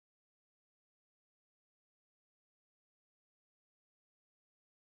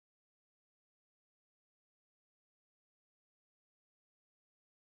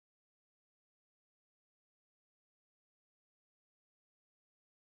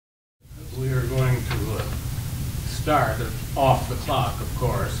start off the clock, of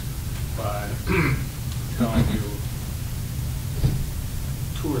course, by telling you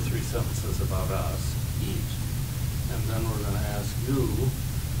 2 or 3 sentences about us each. And then we're going to ask you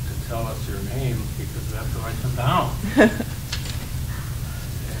to tell us your name, because we have to write them down.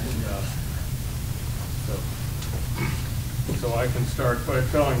 So I can start by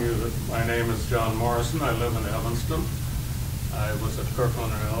telling you that my name is John Morrison. I live in Evanston. I was at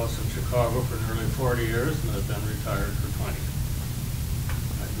Kirkland & Ellis in Chicago for nearly 40 years, and I've been retired for 20.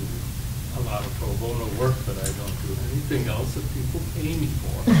 I do a lot of pro bono work, but I don't do anything else that people pay me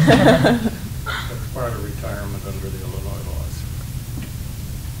for. That's part of retirement under the Illinois laws.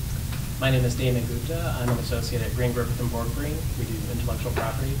 My name is Damon Gupta. I'm an associate at Green, Griffith & Borggreen. We do intellectual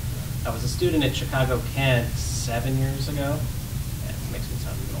property. I was a student at Chicago Kent 7 years ago. It makes me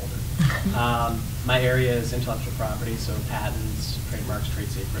sound even older. My area is intellectual property, so patents, trademarks, trade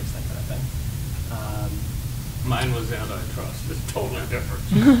secrets, that kind of thing. Mine was antitrust. It's totally different.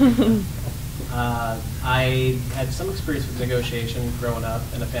 I had some experience with negotiation growing up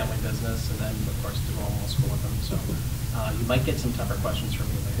in a family business, and then, of course, did law school with them. So you might get some tougher questions from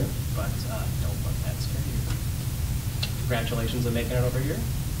me later, but don't let that scare you. Congratulations on making it over here.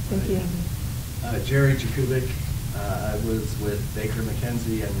 Thank you. Jerry Jakubik. I was with Baker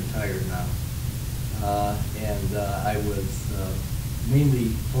McKenzie. I'm retired now. I was mainly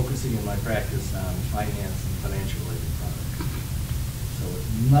focusing in my practice on finance and financial related products. So it's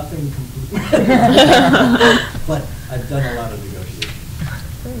nothing completely, but I've done a lot of negotiation.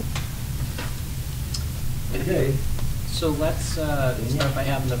 Okay. So let's start by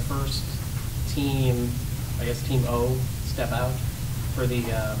having the first team, I guess Team O, step out for the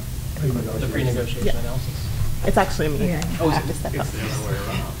pre-negotiation analysis. It's actually me. Oh, I have to step up. It's the other way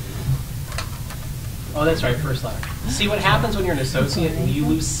around. Oh, that's right, first letter. See what happens when you're an associate and you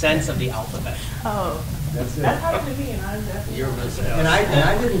lose sense of the alphabet. Oh. That's it. That happened to me, and I was definitely. You're Miss S. And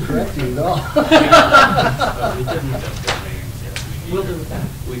I didn't correct you at all. We didn't have their names yet. We'll do that.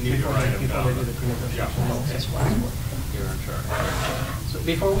 We need to write them Before down. they do the pre-negotiation Yeah, analysis. okay. You're in charge. So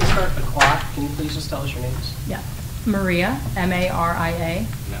before we start the clock, can you please just tell us your names? Yeah. Maria, M-A-R-I-A.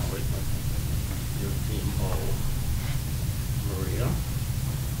 Now, wait a minute. Your team O. Maria.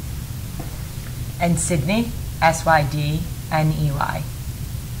 And Sydney, S-Y-D-N-E-Y.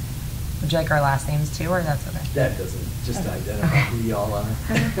 Would you like our last names too, or that's okay? That doesn't just identify who y'all are.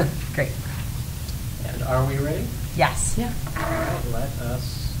 Great. And are we ready? Yes. Yeah. All right, let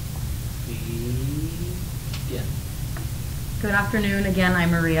us begin. Good afternoon. Again,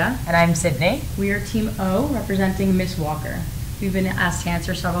 I'm Maria. And I'm Sydney. We are Team O, representing Miss Walker. We've been asked to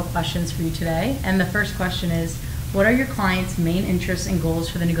answer several questions for you today. And the first question is, what are your client's main interests and goals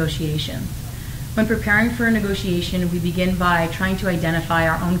for the negotiation? When preparing for a negotiation, we begin by trying to identify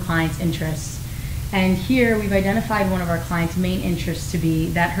our own client's interests. And here we've identified one of our client's main interests to be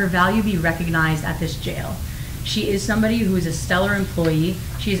that her value be recognized at this jail. She is somebody who is a stellar employee.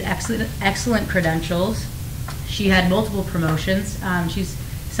 She has excellent credentials. She had multiple promotions. She's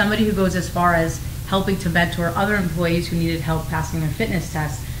somebody who goes as far as helping to mentor other employees who needed help passing their fitness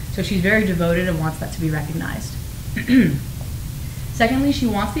tests. So she's very devoted and wants that to be recognized. Secondly, she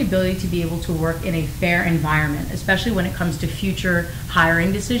wants the ability to be able to work in a fair environment, especially when it comes to future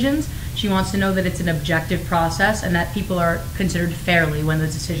hiring decisions. She wants to know that it's an objective process and that people are considered fairly when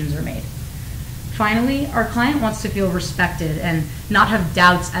those decisions are made. Finally, our client wants to feel respected and not have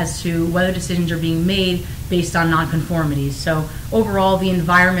doubts as to whether decisions are being made based on nonconformities. So overall, the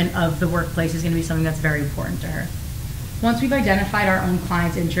environment of the workplace is going to be something that's very important to her. Once we've identified our own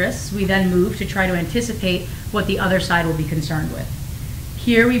client's interests, we then move to try to anticipate what the other side will be concerned with.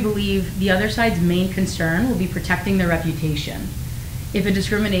 Here we believe the other side's main concern will be protecting their reputation. If a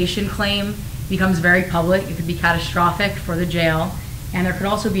discrimination claim becomes very public, it could be catastrophic for the jail, and there could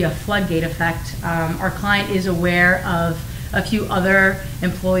also be a floodgate effect. Our client is aware of a few other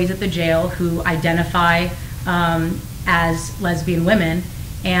employees at the jail who identify as lesbian women,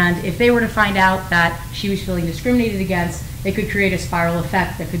 and if they were to find out that she was feeling discriminated against, it could create a spiral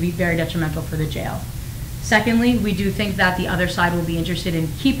effect that could be very detrimental for the jail. Secondly, we do think that the other side will be interested in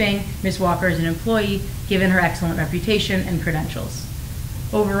keeping Ms. Walker as an employee, given her excellent reputation and credentials.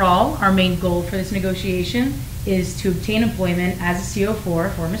 Overall, our main goal for this negotiation is to obtain employment as a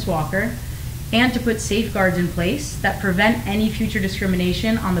CO4 for Ms. Walker and to put safeguards in place that prevent any future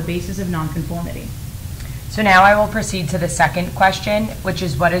discrimination on the basis of nonconformity. So now I will proceed to the second question, which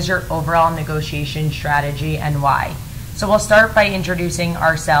is what is your overall negotiation strategy and why? So we'll start by introducing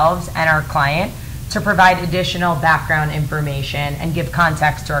ourselves and our client to provide additional background information and give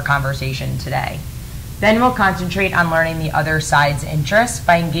context to our conversation today. Then we'll concentrate on learning the other side's interests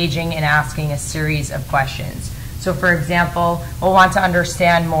by engaging in asking a series of questions. So for example, we'll want to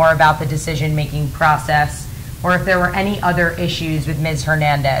understand more about the decision-making process, or if there were any other issues with Ms.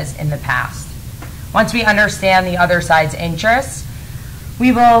 Hernandez in the past. Once we understand the other side's interests,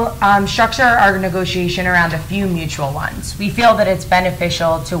 we will structure our negotiation around a few mutual ones. We feel that it's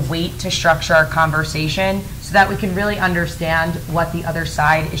beneficial to wait to structure our conversation so that we can really understand what the other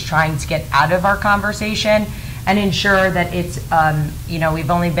side is trying to get out of our conversation and ensure that it's,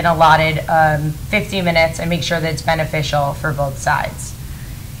 we've only been allotted 50 minutes and make sure that it's beneficial for both sides.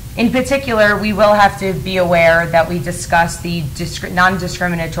 In particular, we will have to be aware that we discuss the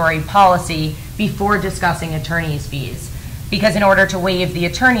non-discriminatory policy before discussing attorney's fees. Because in order to waive the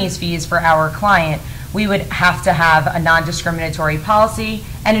attorney's fees for our client, we would have to have a non-discriminatory policy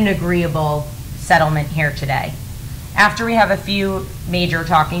and an agreeable settlement here today. After we have a few major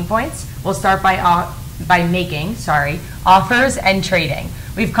talking points, we'll start by making offers and trading.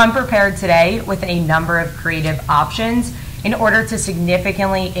 We've come prepared today with a number of creative options in order to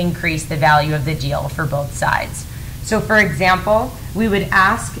significantly increase the value of the deal for both sides. So for example, we would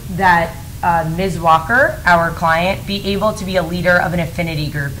ask that Ms. Walker, our client, be able to be a leader of an affinity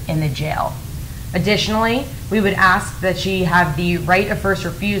group in the jail. Additionally, we would ask that she have the right of first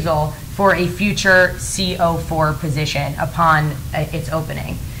refusal for a future CO4 position upon its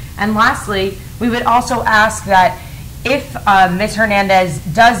opening. And lastly, we would also ask that if Ms. Hernandez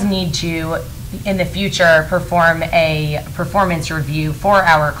does need to, in the future, perform a performance review for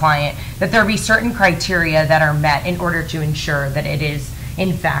our client, that there be certain criteria that are met in order to ensure that it is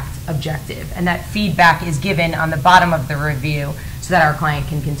in fact objective, and that feedback is given on the bottom of the review so that our client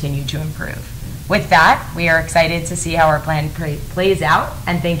can continue to improve. With that, we are excited to see how our plan plays out,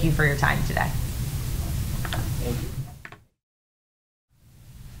 and thank you for your time today. Thank you.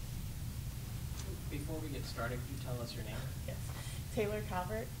 Before we get started, could you tell us your name? Yes. Taylor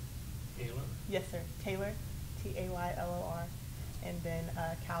Calvert. Taylor? Yes, sir. Taylor, Taylor, and then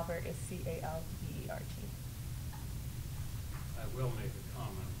Calvert is Calvert. I will make a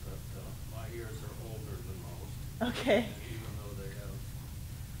comment that my ears are older than most. Okay. And even though they have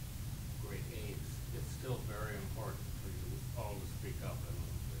great age, it's still very important for you all to speak up and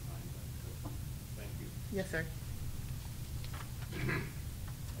behind that too. Thank you. Yes, sir. Are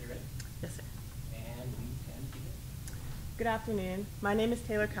you ready? Yes, sir. And we can begin. Good afternoon. My name is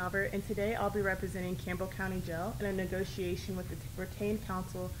Taylor Calvert, and today I'll be representing Campbell County Jail in a negotiation with the retained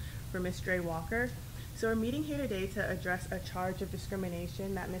counsel for Ms. Dre Walker. So we're meeting here today to address a charge of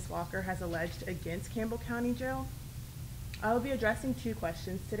discrimination that Ms. Walker has alleged against Campbell County Jail. I will be addressing two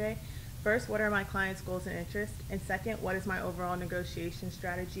questions today. First, what are my client's goals and interests? And second, what is my overall negotiation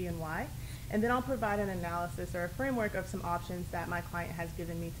strategy and why? And then I'll provide an analysis or a framework of some options that my client has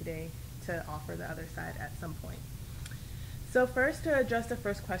given me today to offer the other side at some point. So first, to address the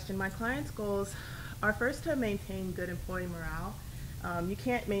first question, my client's goals are first to maintain good employee morale. You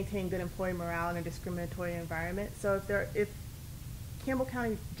can't maintain good employee morale in a discriminatory environment. So if Campbell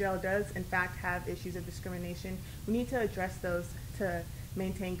County Jail does in fact have issues of discrimination, we need to address those to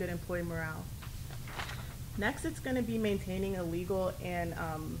maintain good employee morale. Next, it's going to be maintaining a legal and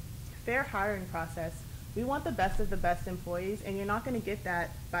fair hiring process. We want the best of the best employees, and you're not going to get that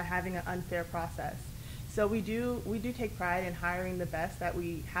by having an unfair process. So we do take pride in hiring the best that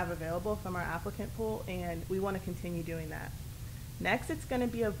we have available from our applicant pool, and we want to continue doing that. Next, it's going to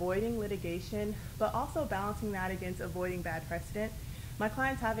be avoiding litigation, but also balancing that against avoiding bad precedent. My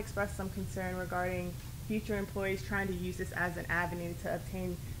clients have expressed some concern regarding future employees trying to use this as an avenue to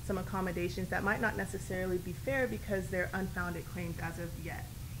obtain some accommodations that might not necessarily be fair because they're unfounded claims as of yet.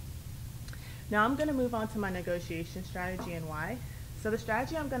 Now I'm going to move on to my negotiation strategy and why. So the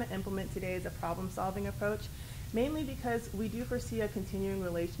strategy I'm going to implement today is a problem-solving approach, mainly because we do foresee a continuing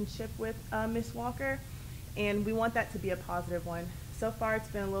relationship with Ms. Walker, and we want that to be a positive one. So far, it's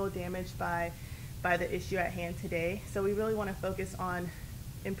been a little damaged by the issue at hand today, so we really want to focus on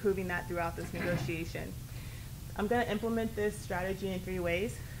improving that throughout this negotiation. I'm going to implement this strategy in 3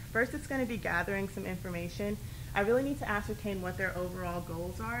 ways. First, it's going to be gathering some information. I really need to ascertain what their overall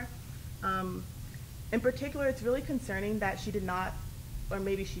goals are. In particular, it's really concerning that she did not, or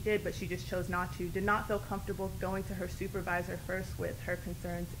maybe she did, but she just chose not to, did not feel comfortable going to her supervisor first with her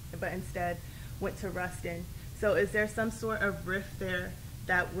concerns, but instead went to Rustin. So is there some sort of rift there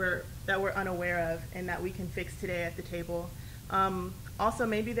that we're unaware of and that we can fix today at the table? Also,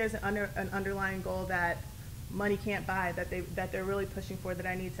 maybe there's an underlying goal that money can't buy, that they're really pushing for, that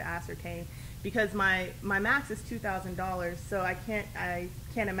I need to ascertain. Because my max is $2,000, so I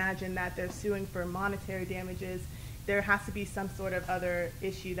can't imagine that they're suing for monetary damages. There has to be some sort of other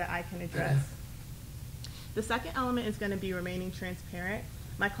issue that I can address. The second element is going to be remaining transparent.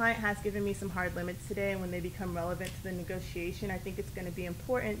 My client has given me some hard limits today, and when they become relevant to the negotiation, I think it's going to be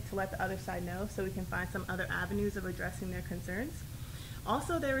important to let the other side know so we can find some other avenues of addressing their concerns.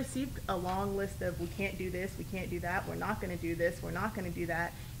 Also, they received a long list of we can't do this, we can't do that, we're not going to do this, we're not going to do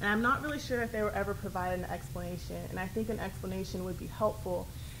that, and I'm not really sure if they were ever provided an explanation, and I think an explanation would be helpful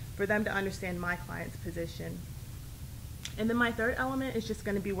for them to understand my client's position. And then my third element is just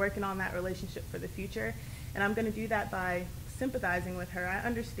going to be working on that relationship for the future, and I'm going to do that by sympathizing with her. I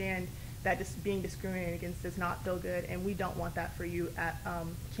understand that just being discriminated against does not feel good, and we don't want that for you at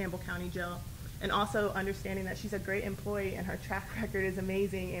Campbell County Jail. And also understanding that she's a great employee and her track record is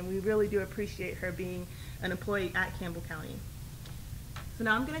amazing, and we really do appreciate her being an employee at Campbell County. So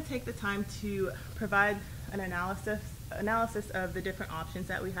now I'm going to take the time to provide an analysis of the different options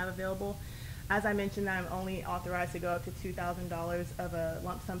that we have available. As I mentioned, I'm only authorized to go up to $2,000 of a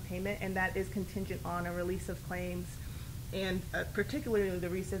lump sum payment, and that is contingent on a release of claims, and particularly the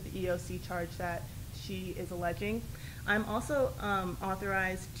release of the EOC charge that she is alleging. I'm also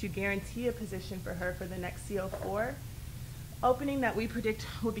authorized to guarantee a position for her for the next CO4 opening that we predict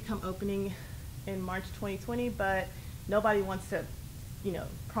will become opening in March 2020, but nobody wants to,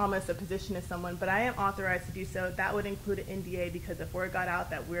 promise a position to someone, but I am authorized to do so. That would include an NDA, because if word got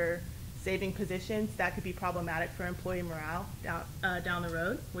out that we're saving positions, that could be problematic for employee morale down the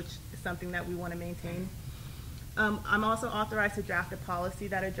road, which is something that we want to maintain. I'm also authorized to draft a policy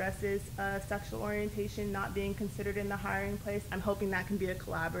that addresses sexual orientation not being considered in the hiring place. I'm hoping that can be a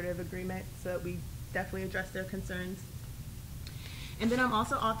collaborative agreement so that we definitely address their concerns. And then I'm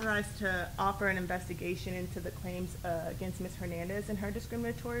also authorized to offer an investigation into the claims against Ms. Hernandez and her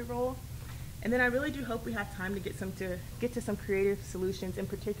discriminatory role. And then I really do hope we have time to get to some creative solutions, in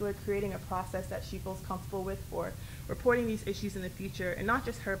particular creating a process that she feels comfortable with for reporting these issues in the future, and not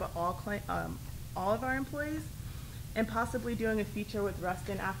just her, but all of our employees, and possibly doing a feature with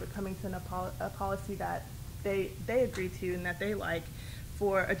Rustin after coming to a policy that they agree to and that they like,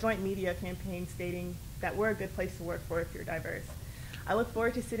 for a joint media campaign stating that we're a good place to work for if you're diverse. I look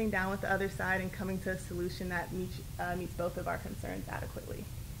forward to sitting down with the other side and coming to a solution that meets both of our concerns adequately.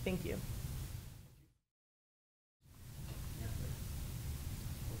 Thank you.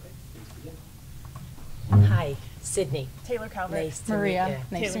 Hi, Sydney. Taylor Calvert. Nice to Maria,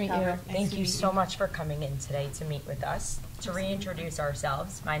 meet you. nice to meet you. Calvert. Thank you so much for coming in today to meet with us. To reintroduce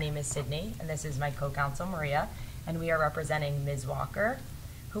ourselves, my name is Sydney, and this is my co-counsel, Maria, and we are representing Ms. Walker,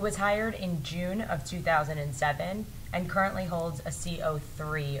 who was hired in June of 2007 and currently holds a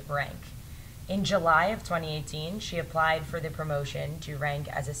CO3 rank. In July of 2018, she applied for the promotion to rank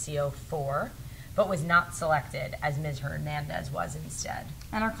as a CO4, but was not selected, as Ms. Hernandez was instead.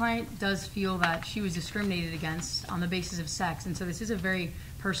 And our client does feel that she was discriminated against on the basis of sex, and so this is a very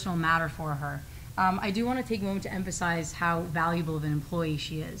personal matter for her. I do want to take a moment to emphasize how valuable of an employee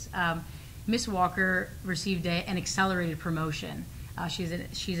she is. Ms. Walker received an accelerated promotion.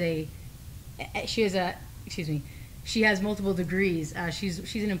 She has multiple degrees.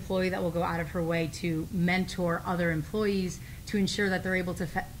 She's an employee that will go out of her way to mentor other employees to ensure that they're able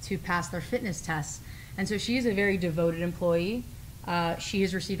to pass their fitness tests. And so she is a very devoted employee. She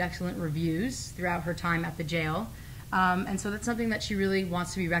has received excellent reviews throughout her time at the jail. And so that's something that she really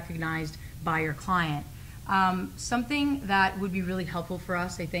wants to be recognized by your client. Something that would be really helpful for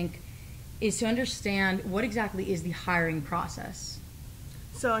us, I think, is to understand what exactly is the hiring process.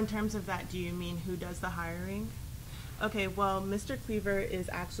 So in terms of that, do you mean who does the hiring? Okay, well, Mr. Cleaver is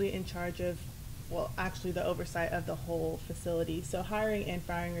actually in charge of, the oversight of the whole facility. So hiring and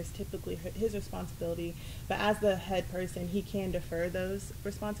firing is typically his responsibility, but as the head person, he can defer those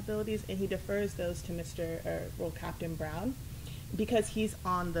responsibilities, and he defers those to Captain Brown, because he's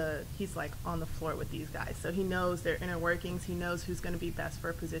on the floor with these guys. So he knows their inner workings, he knows who's going to be best for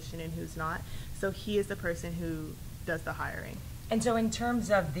a position and who's not. So he is the person who does the hiring. And so in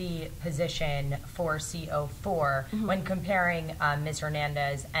terms of the position for CO4, when comparing Ms.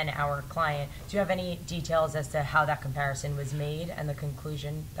 Hernandez and our client, do you have any details as to how that comparison was made and the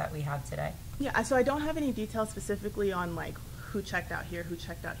conclusion that we have today? Yeah, so I don't have any details specifically on who checked out here, who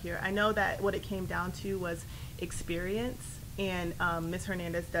checked out here. I know that what it came down to was experience, and Ms.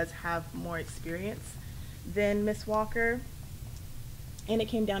 Hernandez does have more experience than Ms. Walker. And it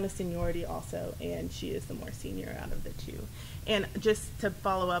came down to seniority also, and she is the more senior out of the two. And just to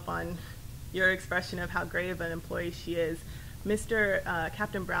follow up on your expression of how great of an employee she is, Mr.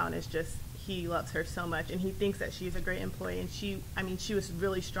 Captain Brown is he loves her so much, and he thinks that she's a great employee. And she was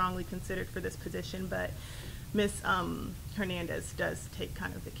really strongly considered for this position, but Ms. Hernandez does take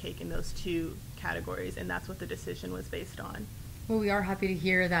kind of the cake in those two categories, and that's what the decision was based on. Well, we are happy to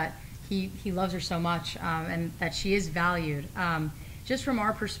hear that he loves her so much, and that she is valued. just from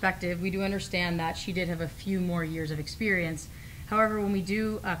our perspective, we do understand that she did have a few more years of experience. However, when we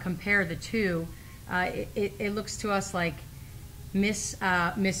do compare the two, it looks to us like Miss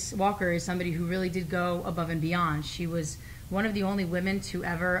Walker is somebody who really did go above and beyond. She was one of the only women to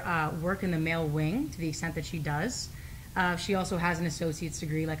ever work in the male wing to the extent that she does. She also has an associate's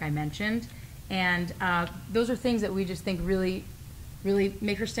degree, like I mentioned. And those are things that we just think really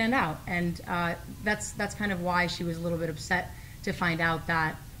make her stand out. And that's kind of why she was a little bit upset to find out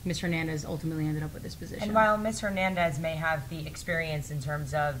that Ms. Hernandez ultimately ended up with this position. And while Ms. Hernandez may have the experience in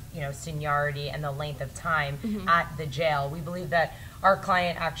terms of, seniority and the length of time at the jail, we believe that our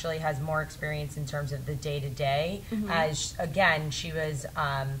client actually has more experience in terms of the day-to-day, as, again, she was,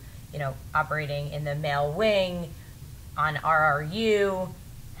 operating in the male wing on RRU,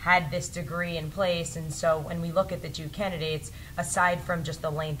 had this degree in place, and so when we look at the two candidates, aside from just the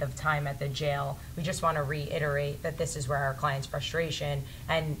length of time at the jail, we just want to reiterate that this is where our client's frustration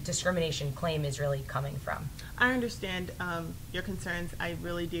and discrimination claim is really coming from. I understand your concerns, I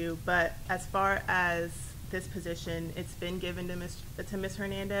really do, but as far as this position, it's been given to Ms.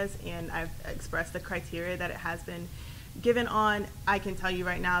 Hernandez, and I've expressed the criteria that it has been given on. I can tell you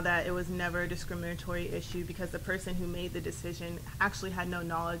right now that it was never a discriminatory issue because the person who made the decision actually had no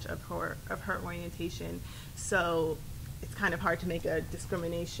knowledge of her orientation. So it's kind of hard to make a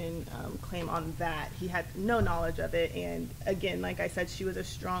discrimination claim on that. He had no knowledge of it, and again, like I said, she was a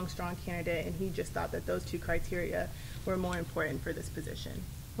strong candidate, and he just thought that those two criteria were more important for this position.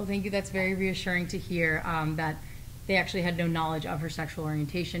 Well, thank you. That's very reassuring to hear that they actually had no knowledge of her sexual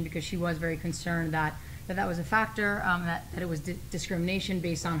orientation, because she was very concerned that was a factor, that it was discrimination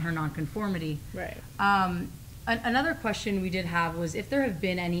based on her nonconformity. Right. Another question we did have was if there have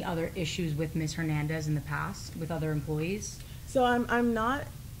been any other issues with Ms. Hernandez in the past with other employees. So I'm not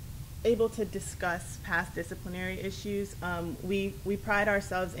able to discuss past disciplinary issues. We pride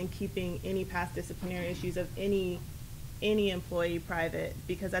ourselves in keeping any past disciplinary issues of any employee private,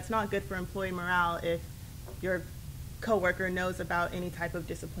 because that's not good for employee morale if your coworker knows about any type of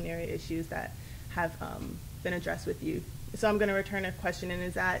disciplinary issues that have been addressed with you. So I'm going to return a question, and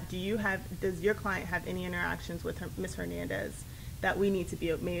is that, does your client have any interactions with Ms. Hernandez that we need to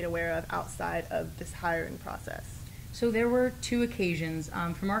be made aware of outside of this hiring process? So there were two occasions.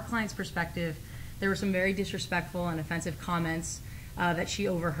 From our client's perspective, there were some very disrespectful and offensive comments that she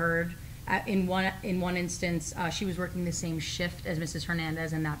overheard. In one instance, she was working the same shift as Mrs.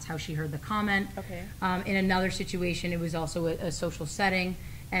 Hernandez, and that's how she heard the comment. Okay. In another situation, it was also a social setting.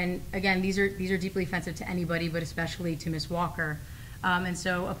 And again, these are deeply offensive to anybody, but especially to Ms. Walker. And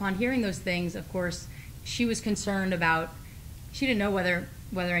so upon hearing those things, of course, she was concerned about, she didn't know whether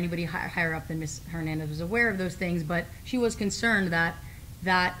anybody higher up than Ms. Hernandez was aware of those things, but she was concerned that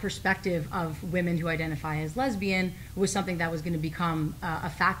perspective of women who identify as lesbian was something that was going to become a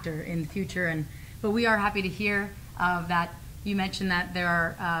factor in the future. But we are happy to hear that you mentioned that there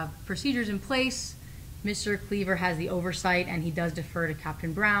are procedures in place. Mr. Cleaver has the oversight, and he does defer to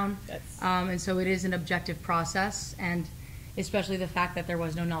Captain Brown. And so it is an objective process, and especially the fact that there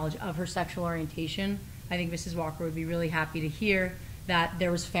was no knowledge of her sexual orientation. I think Mrs. Walker would be really happy to hear that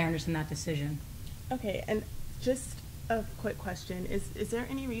there was fairness in that decision. Okay, and just a quick question. Is there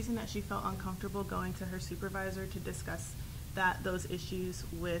any reason that she felt uncomfortable going to her supervisor to discuss those issues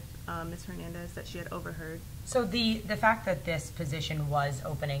with Ms. Hernandez that she had overheard? So the fact that this position was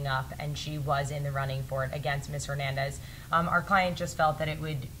opening up and she was in the running for it against Ms. Hernandez, our client just felt that it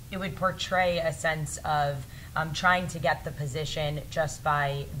would portray a sense of trying to get the position just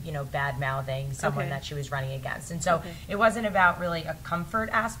by bad mouthing someone that she was running against, and so it wasn't about really a comfort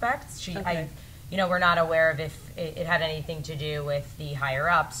aspect. We're not aware of if it had anything to do with the higher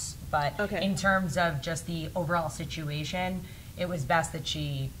ups, but in terms of just the overall situation, it was best that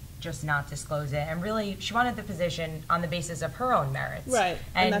she just not disclose it. And really, she wanted the position on the basis of her own merits. Right.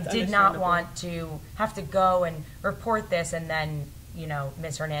 And did not want to have to go and report this and then,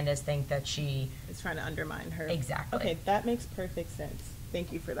 Ms. Hernandez think that she is trying to undermine her. Exactly. Okay, that makes perfect sense.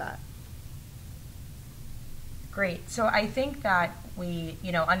 Thank you for that. Great. So I think that we,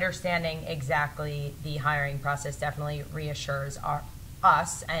 understanding exactly the hiring process definitely reassures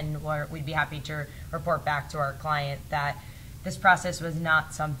us, and we'd be happy to report back to our client that this process was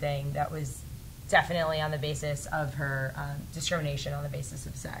not something that was definitely on the basis of her discrimination on the basis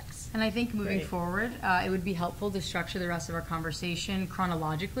of sex. And I think moving forward, it would be helpful to structure the rest of our conversation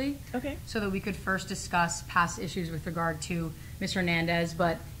chronologically. Okay. So that we could first discuss past issues with regard to Ms. Hernandez,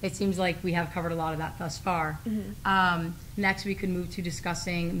 but it seems like we have covered a lot of that thus far. Next, we could move to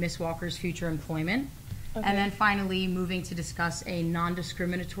discussing Ms. Walker's future employment. And then finally, moving to discuss a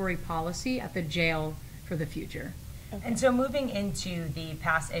non-discriminatory policy at the jail for the future. And so moving into the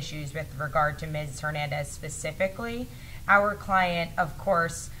past issues with regard to Ms. Hernandez specifically, our client, of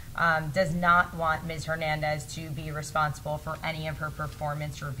course, does not want Ms. Hernandez to be responsible for any of her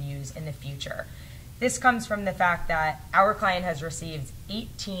performance reviews in the future. This comes from the fact that our client has received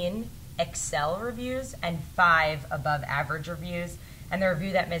 18 Excel reviews and 5 above average reviews, and the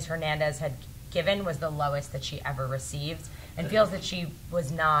review that Ms. Hernandez had given was the lowest that she ever received, and feels that she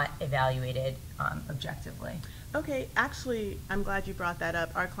was not evaluated objectively. Okay, actually, I'm glad you brought that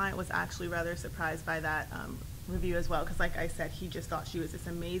up. Our client was actually rather surprised by that review as well, because like I said, he just thought she was this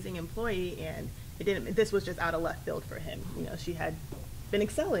amazing employee, and this was just out of left field for him. You know, she had been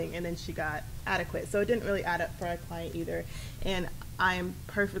excelling, and then she got adequate, so it didn't really add up for our client either. And I'm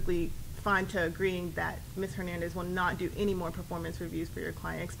perfectly fine to agreeing that Ms. Hernandez will not do any more performance reviews for your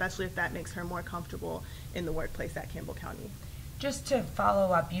client, especially if that makes her more comfortable in the workplace at Campbell County. Just to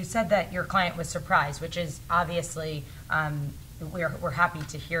follow up, you said that your client was surprised, which is obviously, we're happy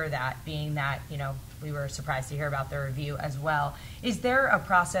to hear that, being that, you know, we were surprised to hear about the review as well. Is there a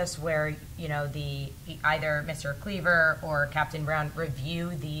process where, you know, either Mr. Cleaver or Captain Brown review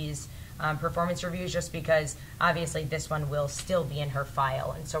these performance reviews, just because obviously this one will still be in her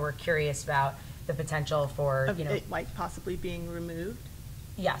file, and so we're curious about the potential for, you know, it, like, possibly being removed?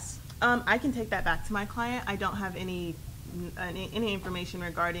 Yes. I can take that back to my client. I don't have any information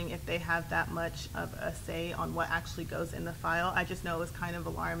regarding if they have that much of a say on what actually goes in the file. I just know it was kind of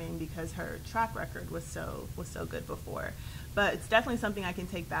alarming because her track record was so good before. But it's definitely something I can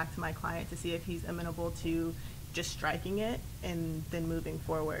take back to my client to see if he's amenable to just striking it and then moving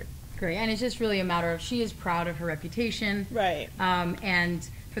forward. Great, and it's just really a matter of, she is proud of her reputation. Right. And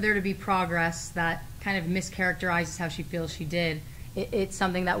for there to be progress that kind of mischaracterizes how she feels she did, it's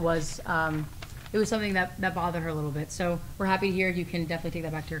something that was, it was something that bothered her a little bit. So we're happy to hear you can definitely take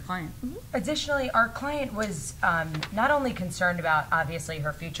that back to your client. Mm-hmm. Additionally, our client was not only concerned about, obviously,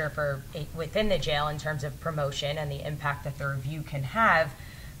 her future within the jail in terms of promotion and the impact that the review can have,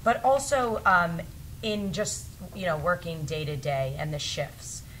 but also in just, you know, working day to day and the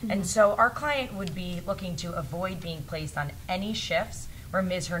shifts. Mm-hmm. And so our client would be looking to avoid being placed on any shifts where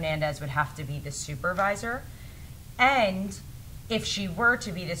Ms. Hernandez would have to be the supervisor. And if she were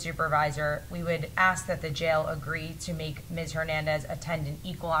to be the supervisor, we would ask that the jail agree to make Ms. Hernandez attend an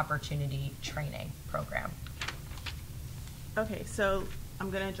equal opportunity training program. Okay, so I'm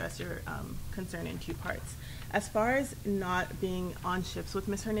going to address your concern in 2 parts. As far as not being on shifts with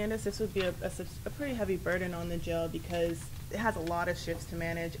Ms. Hernandez, this would be a pretty heavy burden on the jail because it has a lot of shifts to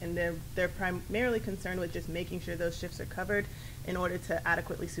manage, and they're primarily concerned with just making sure those shifts are covered in order to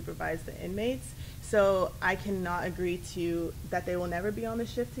adequately supervise the inmates. So I cannot agree to that they will never be on the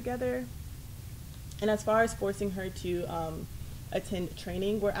shift together. And as far as forcing her to attend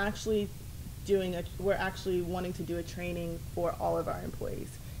training, we're actually wanting to do a training for all of our employees,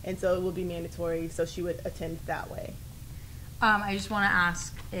 and so it will be mandatory. So she would attend that way. I just want to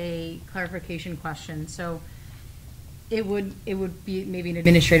ask a clarification question. So it would be maybe an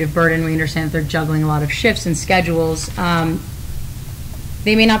administrative burden. We understand that they're juggling a lot of shifts and schedules.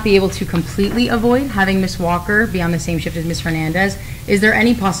 They may not be able to completely avoid having Ms. Walker be on the same shift as Ms. Hernandez. Is there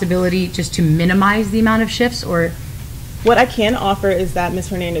any possibility just to minimize the amount of shifts, or? What I can offer is that Ms.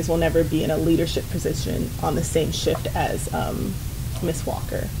 Hernandez will never be in a leadership position on the same shift as Ms.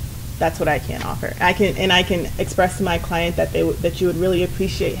 Walker. That's what I can offer. I can express to my client that that you would really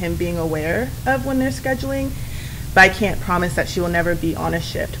appreciate him being aware of when they're scheduling. But I can't promise that she will never be on a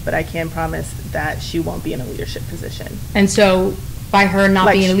shift. But I can promise that she won't be in a leadership position. And so, by her not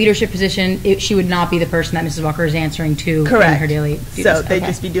being in a leadership position, she would not be the person that Mrs. Walker is answering to. Correct. In her daily duties. So they'd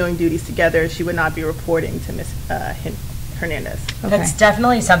just be doing duties together. She would not be reporting to Ms. Hernandez. Okay. That's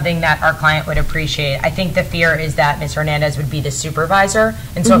definitely something that our client would appreciate. I think the fear is that Ms. Hernandez would be the supervisor,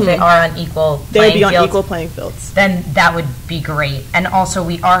 and so if they are on equal playing fields, they would be on equal playing fields. Then that would be great. And also,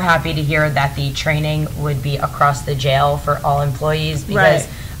 we are happy to hear that the training would be across the jail for all employees, because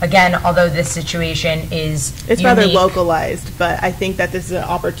again, although this situation is it's rather localized, but I think that this is an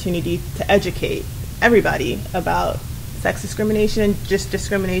opportunity to educate everybody about sex discrimination and just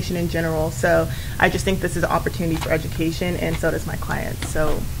discrimination in general. So I just think this is an opportunity for education, and so does my client.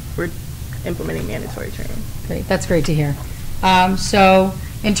 So we're implementing mandatory training. Great, that's great to hear. So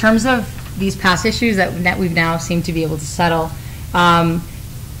in terms of these past issues that we've now seemed to be able to settle,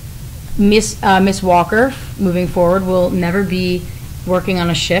 Miss Walker, moving forward, will never be working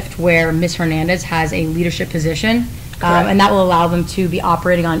on a shift where Ms. Hernandez has a leadership position, and that will allow them to be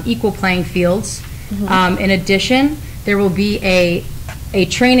operating on equal playing fields. In addition, there will be a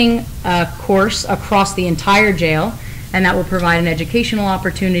training course across the entire jail, and that will provide an educational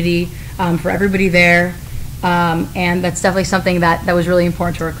opportunity for everybody there. And that's definitely something that was really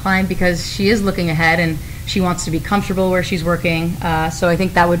important to our client because she is looking ahead and she wants to be comfortable where she's working. So I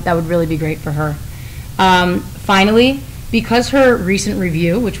think that would really be great for her. Finally, because her recent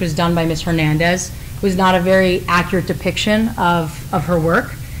review, which was done by Ms. Hernandez, was not a very accurate depiction of her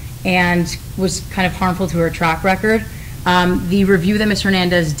work and was kind of harmful to her track record, the review that Ms.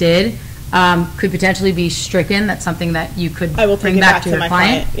 Hernandez did could potentially be stricken. That's something that you could I will bring bring it back to your my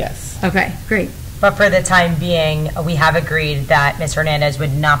client. Yes. Okay, great. But for the time being, we have agreed that Ms. Hernandez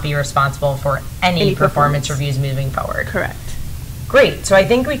would not be responsible for any performance reviews moving forward. Correct. Great. So I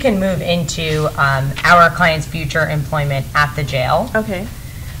think we can move into our client's future employment at the jail. Okay.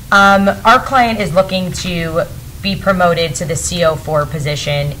 Our client is looking to be promoted to the CO4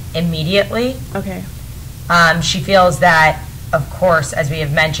 position immediately. Okay. She feels that, of course, as we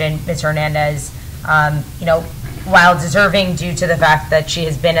have mentioned, Ms. Hernandez, while deserving due to the fact that she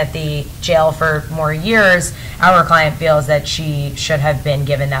has been at the jail for more years, our client feels that she should have been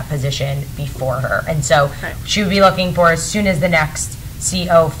given that position before her. And so she would be looking for as soon as the next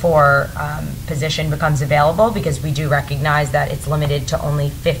CO4 position becomes available, because we do recognize that it's limited to only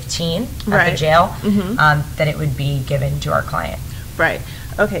 15 at the jail, that it would be given to our client. Right.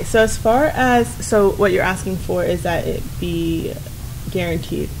 Okay. So as far as, so what you're asking for is that it be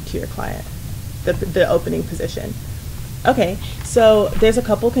guaranteed to your client, the opening position. Okay. So there's a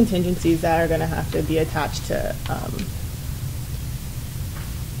couple contingencies that are going to have to be attached to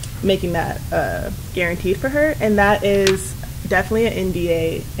making that guaranteed for her, and that is definitely an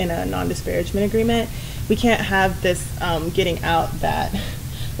NDA and a non-disparagement agreement. We can't have this getting out that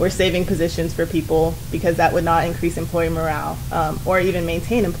we're saving positions for people, because that would not increase employee morale or even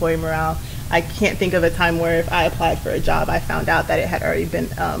maintain employee morale. I can't think of a time where if I applied for a job, I found out that it had already been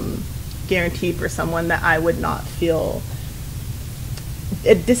guaranteed for someone, that I would not feel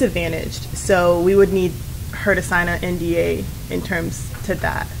disadvantaged. So we would need her to sign an NDA in terms to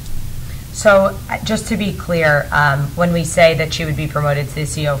that. So just to be clear, when we say that she would be promoted to the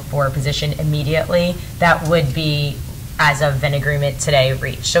CO4 position immediately, that would be as of an agreement today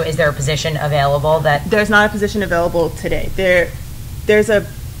reached. So is there a position available that... There's not a position available today. There's a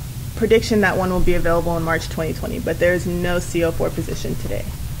prediction that one will be available in March 2020, but there's no CO4 position today.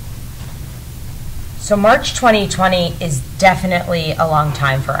 So March 2020 is definitely a long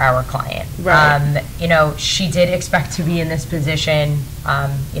time for our client. Right. She did expect to be in this position,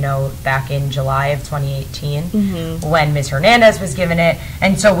 back in July of 2018 when Ms. Hernandez was given it.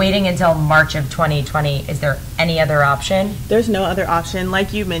 And so waiting until March of 2020, is there any other option? There's no other option.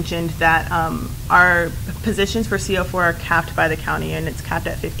 Like you mentioned, that our positions for CO4 are capped by the county, and it's capped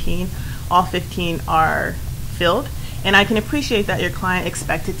at 15. All 15 are filled. And I can appreciate that your client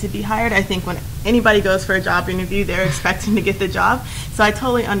expected to be hired. I think when anybody goes for a job interview, they're expecting to get the job. So I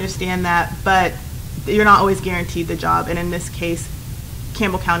totally understand that, but you're not always guaranteed the job. And in this case,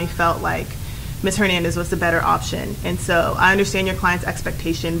 Campbell County felt like Ms. Hernandez was the better option. And so I understand your client's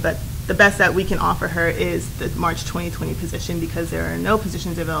expectation, but the best that we can offer her is the March 2020 position, because there are no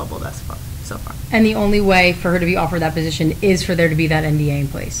positions available so far. And the only way for her to be offered that position is for there to be that NDA in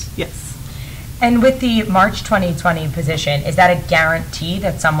place. Yes. And with the March 2020 position, is that a guarantee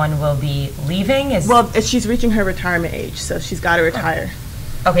that someone will be leaving? Well, she's reaching her retirement age, so she's got to retire.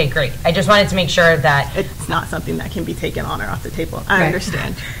 Okay, great. I just wanted to make sure that... It's not something that can be taken on or off the table. I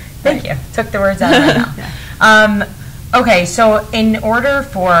understand. Thank you. Took the words out of my mouth. Okay, so in order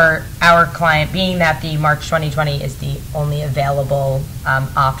for our client, being that the March 2020 is the only available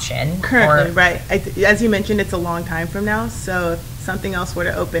option... Currently, right. As you mentioned, it's a long time from now, so if something else were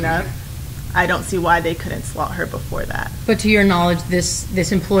to open up, I don't see why they couldn't slot her before that. But to your knowledge,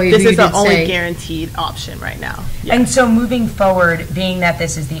 this employee, this is the only guaranteed option right now. Yes. And so moving forward, being that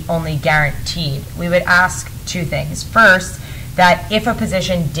this is the only guaranteed, we would ask two things. First, that if a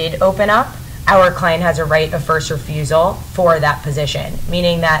position did open up, our client has a right of first refusal for that position,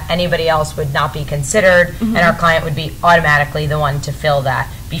 meaning that anybody else would not be considered, and our client would be automatically the one to fill that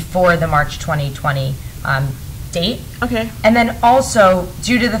before the March 2020 date. Okay. And then also,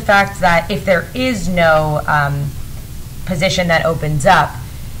 due to the fact that if there is no position that opens up,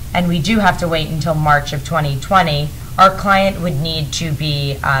 and we do have to wait until March of 2020, our client would need to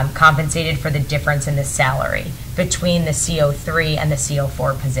be compensated for the difference in the salary between the CO3 and the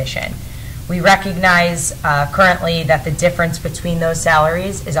CO4 position. We recognize currently that the difference between those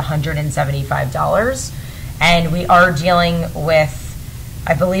salaries is $175, and we are dealing with,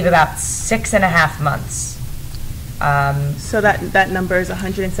 I believe, about 6.5 months. So that number is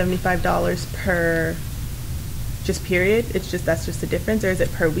 $175 per just period? That's just the difference, or is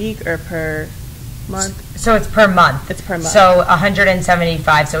it per week or per month? So it's per month. It's per month. So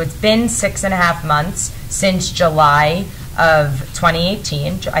 175. So it's been 6.5 months since July of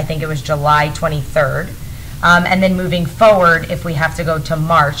 2018. I think it was July 23rd. And then moving forward, if we have to go to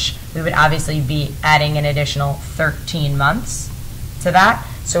March, we would obviously be adding an additional 13 months to that.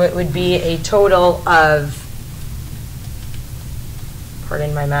 So it would be a total of,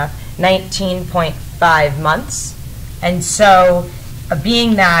 pardon my math, 19.5 months. And so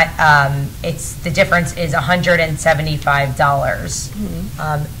being that it's the difference is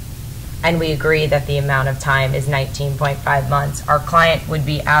 $175, and we agree that the amount of time is 19.5 months, our client would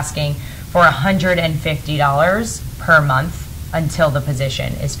be asking for $150 per month until the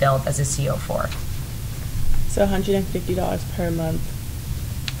position is filled as a CO4. So $150 per month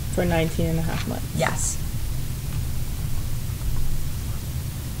for 19 and a half months. Yes.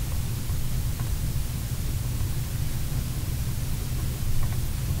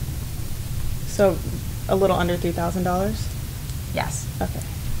 So a little under $3,000? Yes. Okay.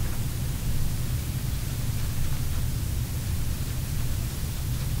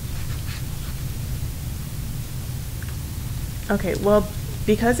 Okay, well,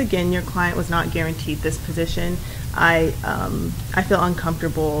 because again, your client was not guaranteed this position, I feel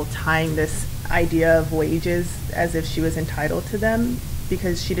uncomfortable tying this idea of wages as if she was entitled to them,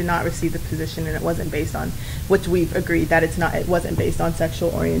 because she did not receive the position and it wasn't based on, which we've agreed that it wasn't based on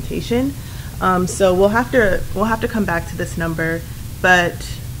sexual orientation. So we'll have to come back to this number, but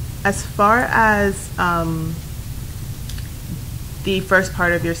as far as the first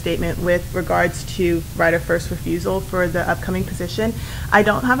part of your statement with regards to right of first refusal for the upcoming position, I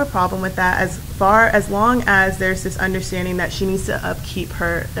don't have a problem with that as long as there's this understanding that she needs to upkeep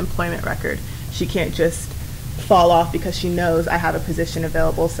her employment record. She can't just fall off because she knows I have a position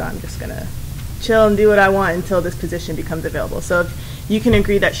available, so I'm just gonna chill and do what I want until this position becomes available. So if you can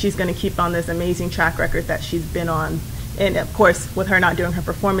agree that she's gonna keep on this amazing track record that she's been on, and of course with her not doing her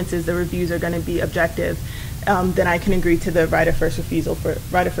performances, the reviews are gonna be objective, then I can agree to the right of first refusal for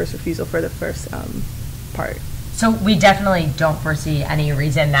the first part. So we definitely don't foresee any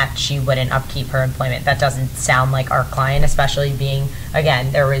reason that she wouldn't upkeep her employment. That doesn't sound like our client, especially being,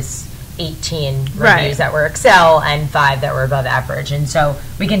 again, there was 18 reviews that were Excel and 5 that were above average. And so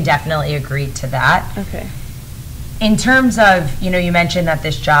we can definitely agree to that. Okay. In terms of, you mentioned that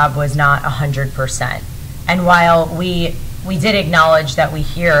this job was not 100%. And while we did acknowledge that we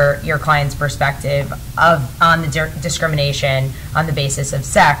hear your client's perspective on the discrimination on the basis of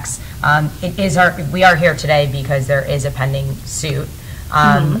sex, we are here today because there is a pending suit.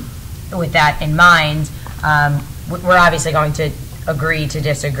 With that in mind, we're obviously going to agree to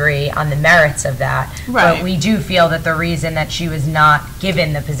disagree on the merits of that. Right. But we do feel that the reason that she was not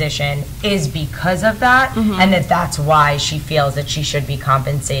given the position is because of that, and that's why she feels that she should be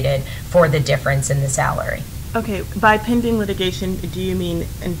compensated for the difference in the salary. Okay, by pending litigation, do you mean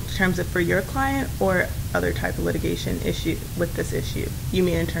in terms of for your client or other type of litigation issue with this issue? You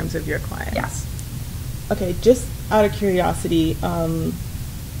mean in terms of your client? Yes. Okay, just out of curiosity, do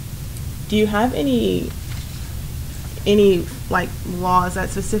you have any like laws that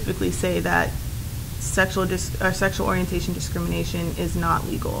specifically say that sexual orientation discrimination is not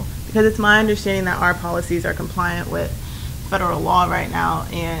legal? Because it's my understanding that our policies are compliant with federal law right now,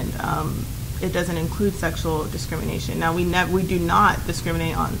 and it doesn't include sexual discrimination. Now, we do not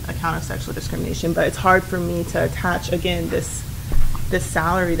discriminate on account of sexual discrimination, but it's hard for me to attach, again, this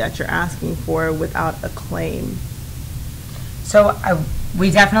salary that you're asking for without a claim. So we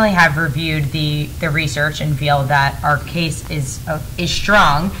definitely have reviewed the research and feel that our case is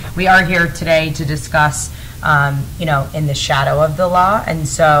strong. We are here today to discuss, in the shadow of the law, and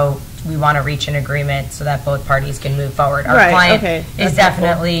so we want to reach an agreement so that both parties can move forward. Our client is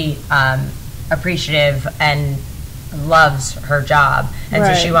definitely appreciative and loves her job, and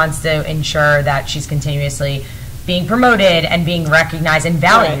so she wants to ensure that she's continuously being promoted and being recognized and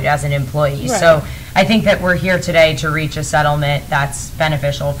valued as an employee. So I think that we're here today to reach a settlement that's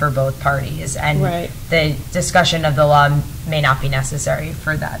beneficial for both parties, and the discussion of the law may not be necessary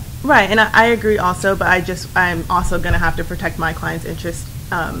for that. Right, and I agree also, but I'm also going to have to protect my client's interest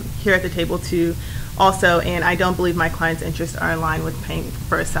here at the table too also, and I don't believe my client's interests are in line with paying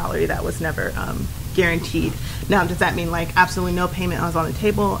for a salary that was never guaranteed. Now, does that mean like absolutely no payment was on the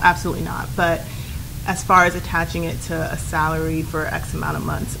table? Absolutely not. But as far as attaching it to a salary for X amount of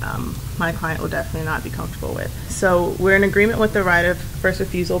months, my client will definitely not be comfortable with. So we're in agreement with the right of first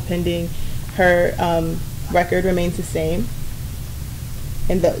refusal pending her record remains the same,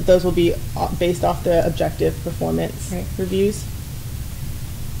 and those will be based off the objective performance reviews.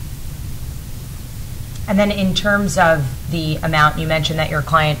 And then in terms of the amount, you mentioned that your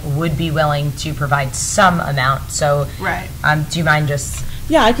client would be willing to provide some amount. So Right. Do you mind just...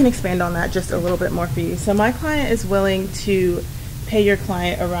 Yeah, I can expand on that just a little bit more for you. So my client is willing to pay your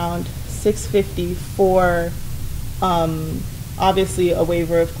client around $650 for obviously a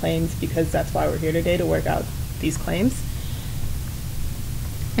waiver of claims, because that's why we're here today, to work out these claims.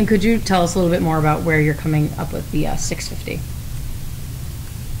 And could you tell us a little bit more about where you're coming up with the $650?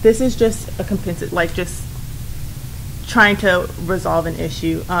 This is just a like just trying to resolve an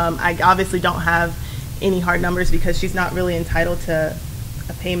issue. I obviously don't have any hard numbers because she's not really entitled to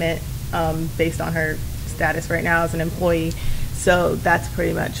a payment based on her status right now as an employee. So that's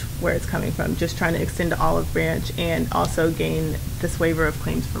pretty much where it's coming from, just trying to extend to Olive Branch and also gain this waiver of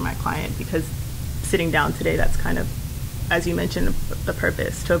claims for my client, because sitting down today, that's kind of, as you mentioned, the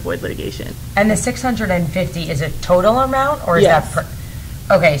purpose, to avoid litigation. And the 650 is a total amount, or is Yes. that per?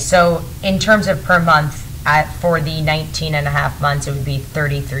 Okay, so in terms of per month, for the 19 and a half months, it would be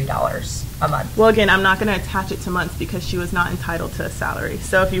 $33 a month. Well, again, I'm not going to attach it to months because she was not entitled to a salary.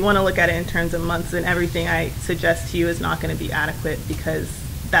 So if you want to look at it in terms of months, then everything I suggest to you is not going to be adequate, because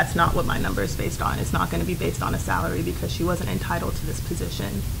that's not what my number is based on. It's not going to be based on a salary because she wasn't entitled to this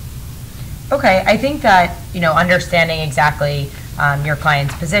position. Okay, I think that, understanding exactly your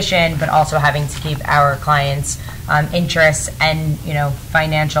client's position, but also having to keep our clients' interests and,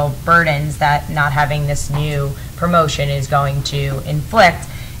 financial burdens that not having this new promotion is going to inflict,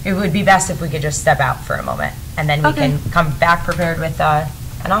 it would be best if we could just step out for a moment, and then we can come back prepared with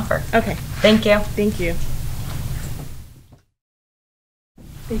an offer. Okay. Thank you. Thank you.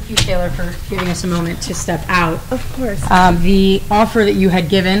 Thank you, Taylor, for giving us a moment to step out. Of course. The offer that you had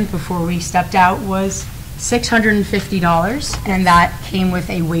given before we stepped out was $650, and that came with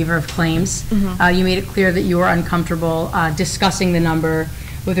a waiver of claims. You made it clear that you were uncomfortable discussing the number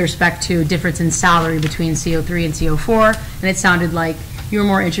with respect to difference in salary between CO3 and CO4, and it sounded like you were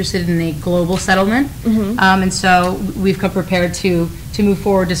more interested in a global settlement. And so we've come prepared to move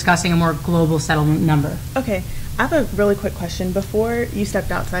forward discussing a more global settlement number. Okay. I have a really quick question. Before you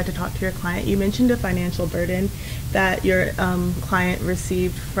stepped outside to talk to your client, you mentioned a financial burden that your client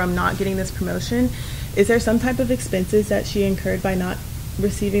received from not getting this promotion. Is there some type of expenses that she incurred by not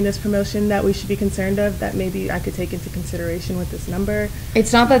receiving this promotion that we should be concerned of, that maybe I could take into consideration with this number?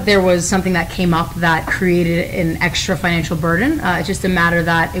 It's not that there was something that came up that created an extra financial burden. It's just a matter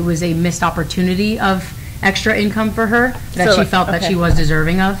that it was a missed opportunity of extra income for her that she felt that she was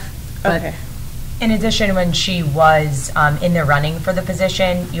deserving of. But Okay. In addition, when she was in the running for the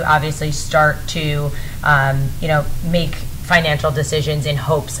position, you obviously start to, make financial decisions in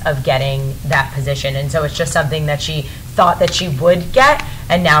hopes of getting that position. And so it's just something that she thought that she would get,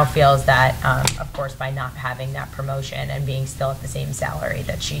 and now feels that, of course, by not having that promotion and being still at the same salary,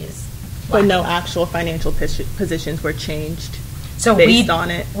 that she is But no lacking. actual financial positions were changed So based on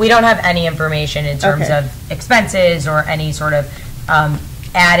it? we don't have any information in terms Okay. of expenses or any sort of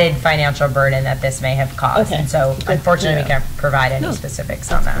added financial burden that this may have caused. Okay. And so Good. unfortunately, we Yeah. can't provide any No. specifics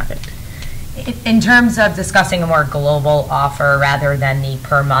on that. Perfect. In terms of discussing a more global offer rather than the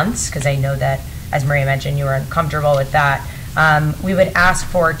per months, because I know that, as Maria mentioned, you were uncomfortable with that, we would ask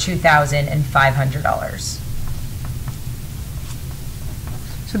for $2,500.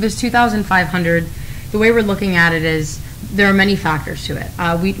 So this $2,500, the way we're looking at it is there are many factors to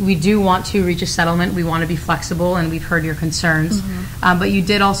it. We do want to reach a settlement. We want to be flexible, and we've heard your concerns. But you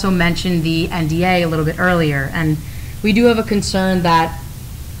did also mention the NDA a little bit earlier, and we do have a concern that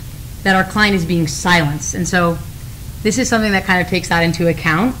our client is being silenced. And so this is something that kind of takes that into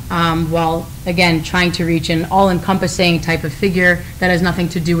account, while, again, trying to reach an all-encompassing type of figure that has nothing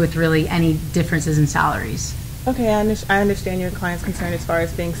to do with really any differences in salaries. Okay, I understand your client's concern as far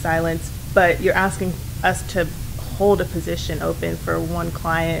as being silenced, but you're asking us to hold a position open for one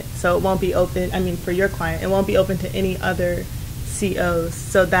client, so it won't be open, for your client, it won't be open to any other COs,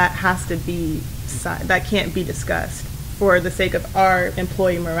 so that has to be, that can't be discussed for the sake of our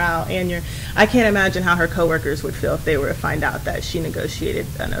employee morale and I can't imagine how her coworkers would feel if they were to find out that she negotiated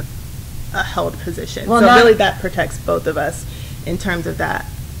a held position. Well, so not- really that protects both of us in terms of that.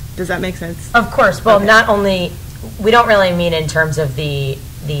 Does that make sense? Of course. Well, Okay. not only, we don't really mean in terms of the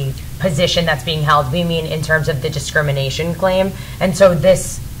position that's being held, we mean in terms of the discrimination claim. And so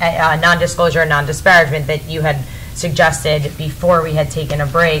this non-disclosure and non-disparagement that you had suggested before we had taken a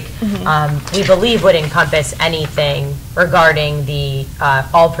break, we believe would encompass anything regarding the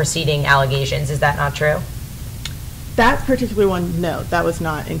all preceding allegations. Is that not true? That particular one, no, that was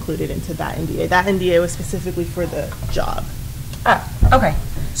not included into that NDA. That NDA was specifically for the job. Oh, okay.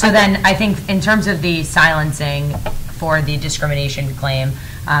 So then I think in terms of the silencing for the discrimination claim,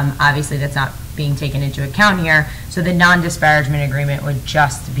 Obviously, that's not being taken into account here. So the non-disparagement agreement would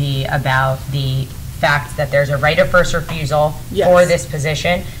just be about the fact that there's a right of first refusal for this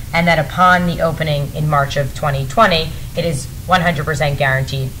position, and that upon the opening in March of 2020, it is 100%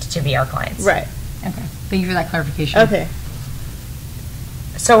 guaranteed to be our clients. Right. Okay, thank you for that clarification. Okay.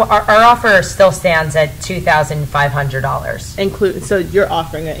 So our offer still stands at $2,500. So you're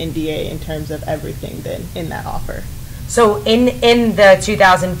offering an NDA in terms of everything then in that offer? So in the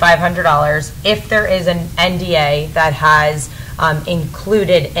 $2,500, if there is an NDA that has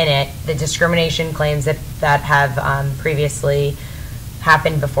included in it the discrimination claims that have previously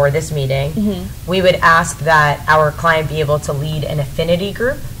happened before this meeting, we would ask that our client be able to lead an affinity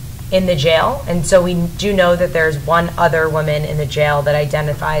group in the jail. And so we do know that there's one other woman in the jail that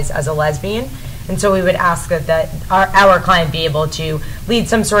identifies as a lesbian. And so we would ask that our client be able to lead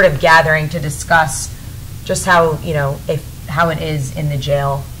some sort of gathering to discuss just how, how it is in the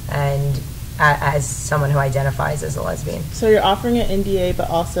jail and as someone who identifies as a lesbian. So you're offering an NDA, but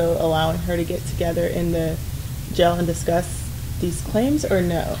also allowing her to get together in the jail and discuss these claims, or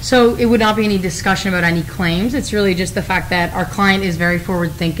no? So it would not be any discussion about any claims. It's really just the fact that our client is very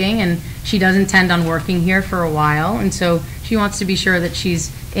forward thinking and she does intend on working here for a while. And so she wants to be sure that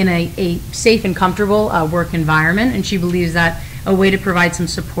she's in a safe and comfortable work environment. And she believes that a way to provide some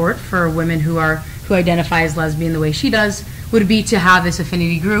support for women who identify as lesbian the way she does would be to have this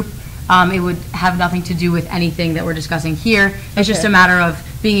affinity group. It would have nothing to do with anything that we're discussing here. It's just a matter of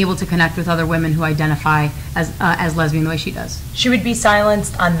being able to connect with other women who identify as lesbian the way she does. She would be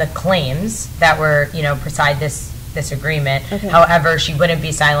silenced on the claims that were, beside this agreement. Okay. However, she wouldn't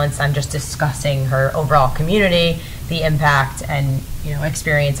be silenced on just discussing her overall community, the impact, and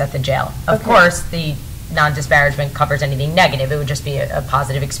experience at the jail. Of course, the non-disparagement covers anything negative. It would just be a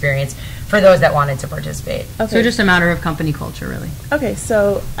positive experience for those that wanted to participate. Okay. So just a matter of company culture, really. Okay,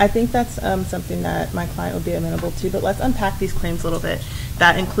 so I think that's something that my client would be amenable to, but let's unpack these claims a little bit.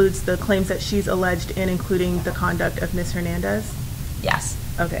 That includes the claims that she's alleged in, including the conduct of Ms. Hernandez? Yes.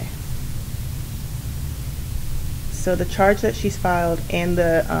 Okay. So the charge that she's filed and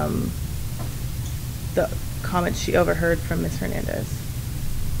the comments she overheard from Ms. Hernandez.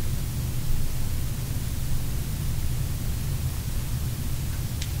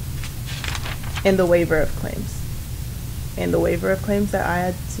 And the waiver of claims. And the waiver of claims that I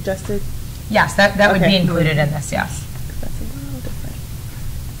had suggested? Yes, that would be included in this, yes. That's a little different.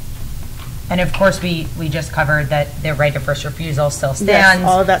 And of course, we just covered that the right of first refusal still stands. Yes,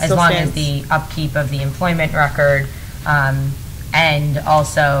 all of that still stands. As long as the upkeep of the employment record, and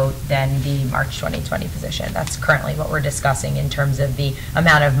also then the March 2020 position. That's currently what we're discussing in terms of the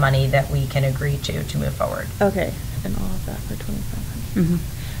amount of money that we can agree to move forward. Okay, and all of that for $2,500. Mm-hmm.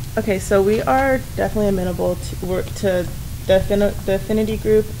 Okay, so we are definitely amenable to work to the affinity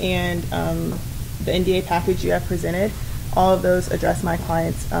group and the NDA package you have presented. All of those address my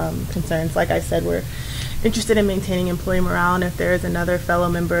client's concerns. Like I said, we're interested in maintaining employee morale, and if there is another fellow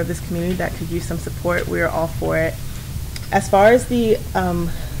member of this community that could use some support, we are all for it. As far as the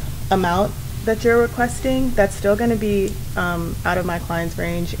amount that you're requesting, that's still going to be out of my client's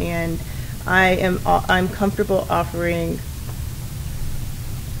range, and I'm comfortable offering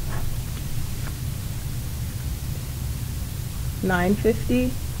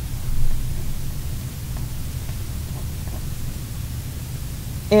 $950.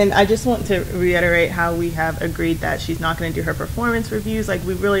 And I just want to reiterate how we have agreed that she's not going to do her performance reviews. Like,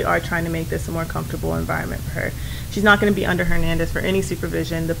 we really are trying to make this a more comfortable environment for her. She's not going to be under Hernandez for any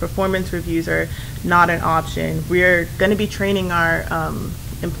supervision. The performance reviews are not an option. We're going to be training our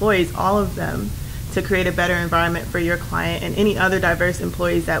employees, all of them, to create a better environment for your client and any other diverse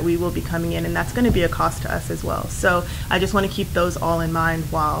employees that we will be coming in, and that's going to be a cost to us as well. So I just want to keep those all in mind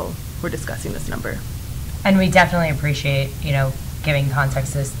while we're discussing this number. And we definitely appreciate, giving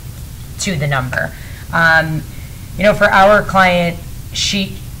context to the number. For our client,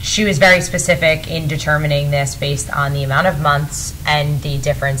 she was very specific in determining this based on the amount of months and the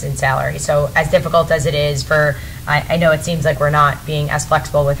difference in salary. So as difficult as it is I know it seems like we're not being as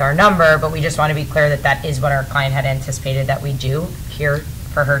flexible with our number, but we just want to be clear that that is what our client had anticipated that we do here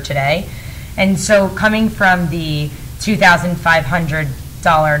for her today. And so coming from the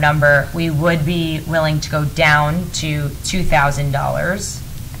 $2,500 number, we would be willing to go down to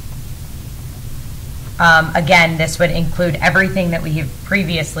 $2,000. Again, this would include everything that we have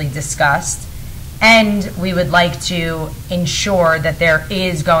previously discussed, and we would like to ensure that there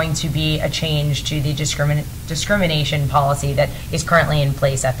is going to be a change to the discrimination policy that is currently in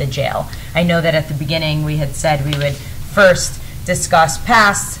place at the jail. I know that at the beginning we had said we would first discuss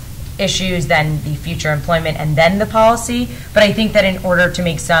past issues, then the future employment, and then the policy. But I think that in order to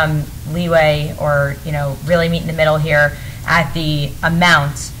make some leeway or, really meet in the middle here at the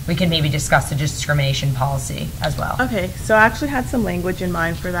amount, we can maybe discuss the discrimination policy as well. Okay, so I actually had some language in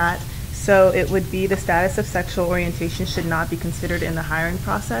mind for that. So it would be the status of sexual orientation should not be considered in the hiring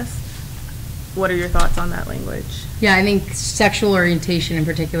process. What are your thoughts on that language? Yeah, I think sexual orientation in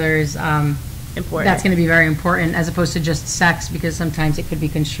particular is Important. That's going to be very important, as opposed to just sex, because sometimes it could be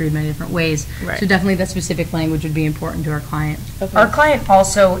construed many different ways. Right. So definitely that specific language would be important to our client. Okay. Our client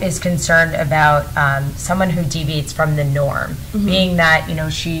also is concerned about someone who deviates from the norm, being that,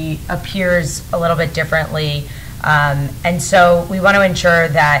 she appears a little bit differently. And so we want to ensure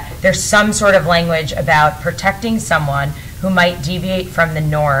that there's some sort of language about protecting someone who might deviate from the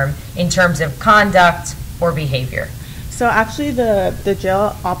norm in terms of conduct or behavior. So actually the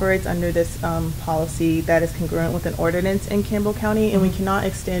jail operates under this policy that is congruent with an ordinance in Campbell County, and we cannot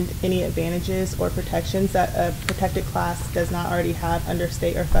extend any advantages or protections that a protected class does not already have under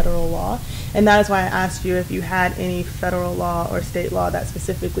state or federal law. And that is why I asked you if you had any federal law or state law that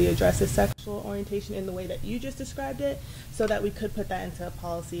specifically addresses sexual orientation in the way that you just described it, so that we could put that into a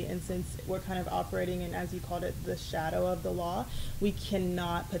policy. And since we're kind of operating in, as you called it, the shadow of the law, we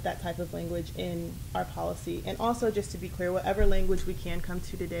cannot put that type of language in our policy. And also, just to be clear, whatever language we can come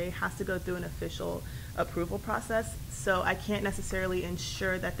to today has to go through an official approval process. So I can't necessarily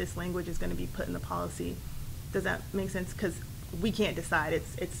ensure that this language is going to be put in the policy. Does that make sense? Because we can't decide.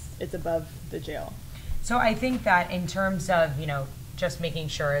 It's above the jail. So I think that in terms of, just making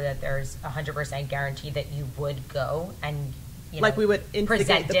sure that there's 100% guarantee that you would go and, like we would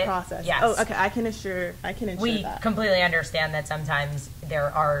instigate the it. process. Yes. Oh, okay. I can ensure We that. completely understand that sometimes there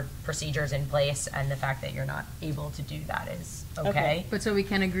are procedures in place, and the fact that you're not able to do that is okay. But so we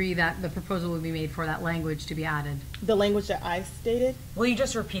can agree that the proposal would be made for that language to be added. The language that I stated, Will you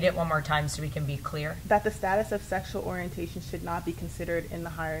just repeat it one more time so we can be clear? that the status of sexual orientation should not be considered in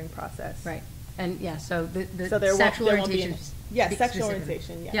the hiring process. Right. And yeah, so the So there sexual won't be orientation. yeah, speak sexual specifically.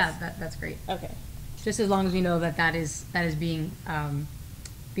 orientation, yes. Yeah, that's great. Okay. Just as long as we know that is being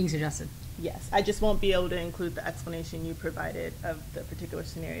suggested. Yes. I just won't be able to include the explanation you provided of the particular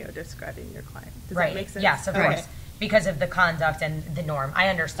scenario describing your client. Does Right. that make sense? Yes, of Okay. course. Because of the conduct and the norm. I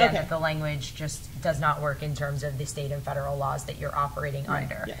understand Okay. that the language just does not work in terms of the state and federal laws that you're operating Right.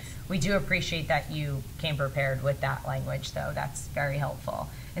 under. Yes. We do appreciate that you came prepared with that language, though. That's very helpful.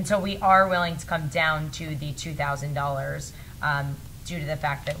 And so we are willing to come down to the $2,000 due to the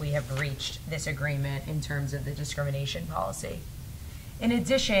fact that we have reached this agreement in terms of the discrimination policy. In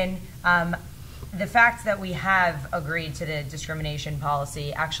addition, the fact that we have agreed to the discrimination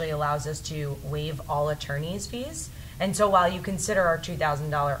policy actually allows us to waive all attorney's fees. And so while you consider our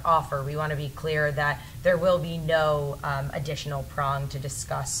 $2,000 offer, we want to be clear that there will be no additional prong to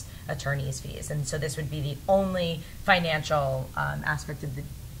discuss attorney's fees. And so this would be the only financial aspect of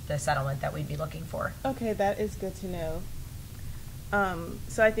the settlement that we'd be looking for. Okay, that is good to know.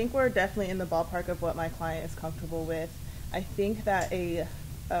 So I think we're definitely in the ballpark of what my client is comfortable with. I think that a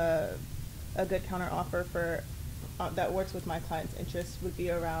good counter offer for that works with my client's interests would be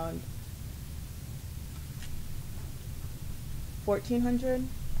around $1,400.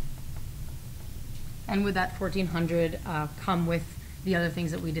 And would that 1,400 come with the other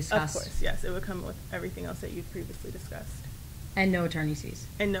things that we discussed? Of course, yes, it would come with everything else that you've previously discussed. And no attorney's fees?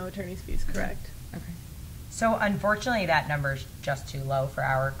 And no attorney's fees, correct. Okay. So unfortunately, that number is just too low for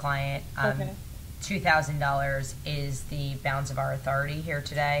our client. Okay. $2,000 is the bounds of our authority here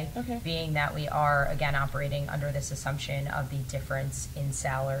today, Okay. being that we are, again, operating under this assumption of the difference in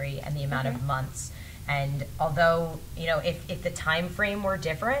salary and the amount of months. And although, if the time frame were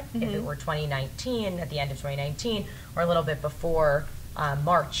different, if it were 2019, at the end of 2019, or a little bit before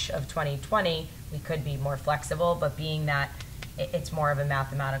March of 2020, we could be more flexible, but being that it's more of a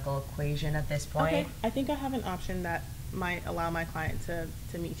mathematical equation at this point. Okay, I think I have an option that might allow my client to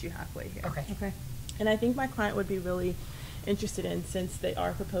meet you halfway here. Okay. Okay. And I think my client would be really interested in, since they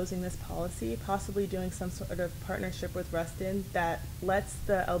are proposing this policy, possibly doing some sort of partnership with Rustin that lets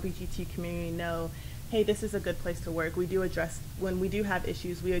the LBGT community know, hey, this is a good place to work. We do address, when we do have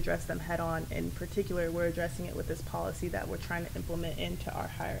issues, we address them head on. In particular, we're addressing it with this policy that we're trying to implement into our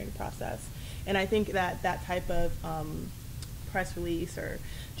hiring process. And I think that that type of press release or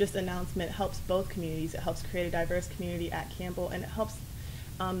just announcement helps both communities. It helps create a diverse community at Campbell, and it helps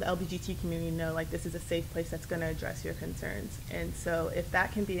the LBGT community know, like, this is a safe place that's going to address your concerns. And so if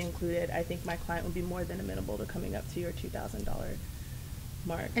that can be included, I think my client would be more than amenable to coming up to your $2,000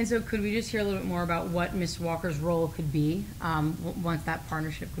 mark. And so could we just hear a little bit more about what Ms. Walker's role could be once that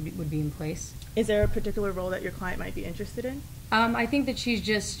partnership would be in place? Is there a particular role that your client might be interested in? I think that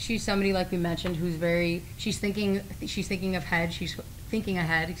she's somebody, like we mentioned, who's she's thinking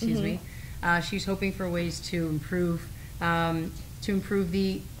ahead, excuse me. She's hoping for ways to improve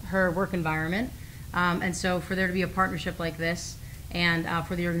her work environment. And so for there to be a partnership like this, and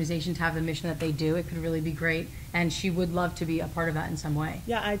for the organization to have the mission that they do, it could really be great. And she would love to be a part of that in some way.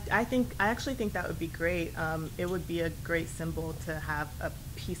 Yeah, I actually think that would be great. It would be a great symbol to have a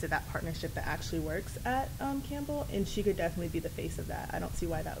piece of that partnership that actually works at Campbell, and she could definitely be the face of that. I don't see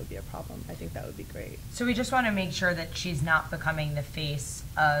why that would be a problem. I think that would be great. So we just want to make sure that she's not becoming the face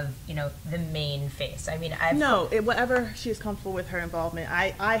of, the main face. I mean, whatever she is comfortable with her involvement.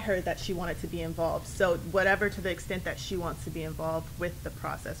 I heard that she wanted to be involved. So whatever, to the extent that she wants to be involved with the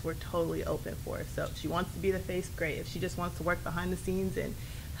process, we're totally open for it. So if she wants to be the face, great. If she just wants to work behind the scenes and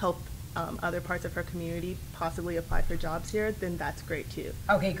help other parts of her community possibly apply for jobs here, then that's great too.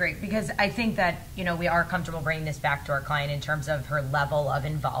 Okay, great. Because I think that, we are comfortable bringing this back to our client in terms of her level of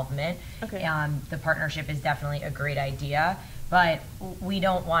involvement. Okay. The partnership is definitely a great idea, but we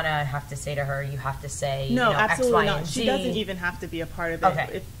don't want to have to say to her, you have to say, no, absolutely X, Y, not. and Z. She doesn't even have to be a part of it.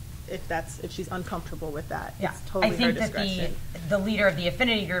 Okay. If she's uncomfortable with that. Yeah. It's totally I think her discretion. that the leader of the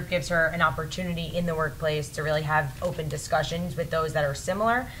affinity group gives her an opportunity in the workplace to really have open discussions with those that are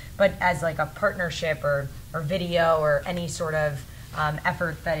similar, but as like a partnership or video or any sort of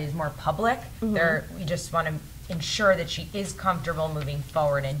effort that is more public, we just want to ensure that she is comfortable moving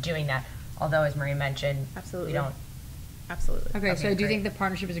forward and doing that. Although, as Marie mentioned, Absolutely. we don't. Absolutely. Okay, so I do great. think the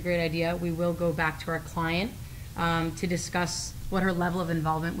partnership is a great idea. We will go back to our client to discuss what her level of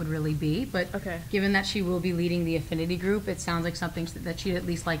involvement would really be. But given that she will be leading the affinity group, it sounds like something that she'd at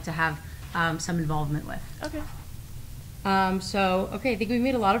least like to have some involvement with. Okay. I think we've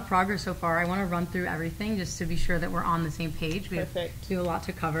made a lot of progress so far. I want to run through everything just to be sure that we're on the same page. We have a lot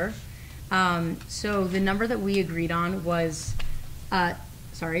to cover. So the number that we agreed on was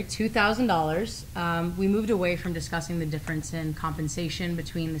 $2,000. We moved away from discussing the difference in compensation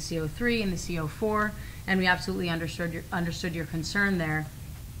between the CO3 and the CO4, and we absolutely understood your concern there.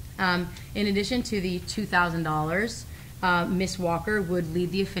 In addition to the $2,000, Ms. Walker would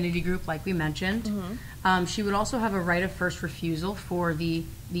lead the affinity group, like we mentioned. She would also have a right of first refusal for the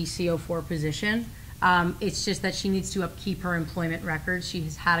CO4 position. It's just that she needs to upkeep her employment records. She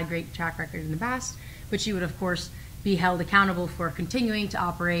has had a great track record in the past, but she would, of course, be held accountable for continuing to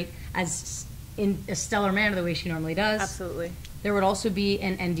operate as in a stellar manner the way she normally does. Absolutely. There would also be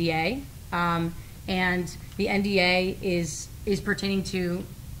an NDA, and the NDA is pertaining to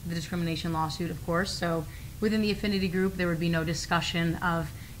the discrimination lawsuit, of course. So within the affinity group, there would be no discussion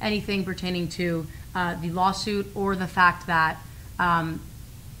of anything pertaining to the lawsuit or the fact that,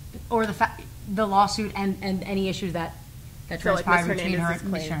 the lawsuit and any issues that transpired between her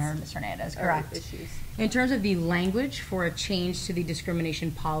and Ms. Hernandez. Correct. Issues. In terms of the language for a change to the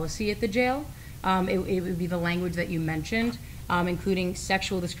discrimination policy at the jail, it would be the language that you mentioned, including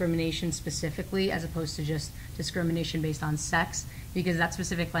sexual discrimination specifically, as opposed to just discrimination based on sex, because that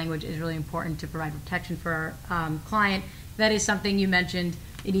specific language is really important to provide protection for our client. That is something you mentioned.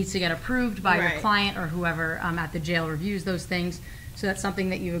 It needs to get approved by your client or whoever at the jail reviews those things. So that's something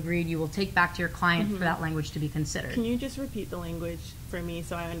that you agreed you will take back to your client for that language to be considered. Can you just repeat the language for me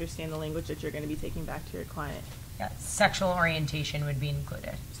so I understand the language that you're going to be taking back to your client? Yeah, sexual orientation would be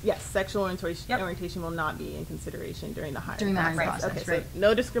included. Yes, sexual orientation will not be in consideration during the hiring process. Okay, right. so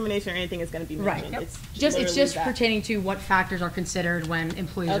no discrimination or anything is going to be mentioned. Right. It's just pertaining to what factors are considered when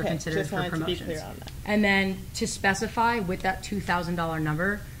employees are considered for promotions. To be clear on that. And then to specify with that $2,000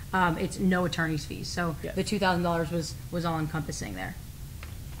 number, it's no attorney's fees. So the $2,000 was all encompassing there.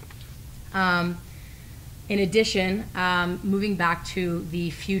 In addition, moving back to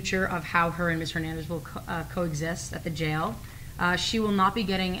the future of how her and Ms. Hernandez will coexist at the jail, she will not be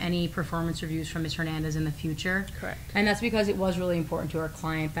getting any performance reviews from Ms. Hernandez in the future. Correct. And that's because it was really important to our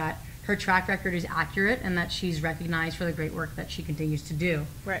client that her track record is accurate and that she's recognized for the great work that she continues to do.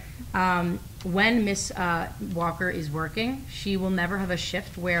 Right. When Ms. Walker is working, she will never have a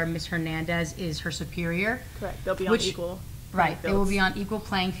shift where Ms. Hernandez is her superior. Correct. They'll be on equal. Right. They will be on equal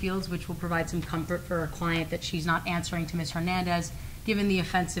playing fields, which will provide some comfort for a client that she's not answering to Ms. Hernandez, given the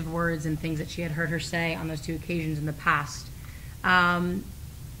offensive words and things that she had heard her say on those two occasions in the past.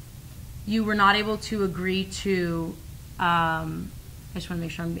 You were not able to agree to, I just want to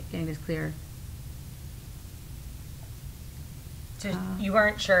make sure I'm getting this clear. So you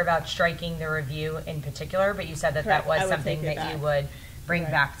weren't sure about striking the review in particular, but you said that that was something that you would bring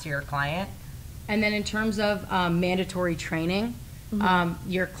back to your client. And then in terms of mandatory training,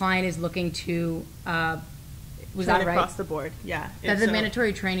 Your client is looking to, was Train that right? across the board, yeah. That the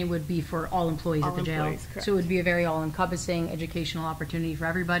mandatory training would be for all employees All at the jail. employees, correct. So it would be a very all-encompassing educational opportunity for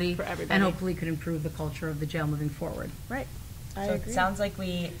everybody. For everybody. And hopefully could improve the culture of the jail moving forward. Right. I So agree. it sounds like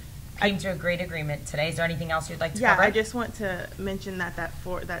we came to a great agreement today. Is there anything else you'd like to Yeah, cover? I just want to mention that that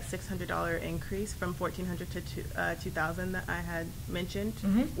 $600 increase from $1,400 to $2,000 that I had mentioned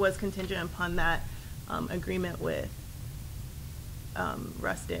was contingent upon that agreement with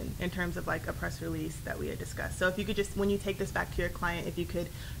Rustin in terms of like a press release that we had discussed. So if you could just, when you take this back to your client, if you could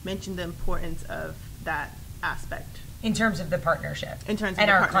mention the importance of that aspect. In terms of the partnership. In terms of and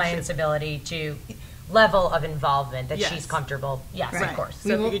the our partnership. client's ability to level of involvement that Yes. she's comfortable. Yes, Right. of course. So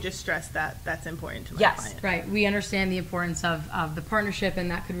if will- you could just stress that, that's important to my Yes. client. Right, we understand the importance of the partnership,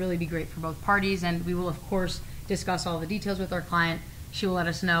 and that could really be great for both parties, and we will, of course, discuss all the details with our client. She will let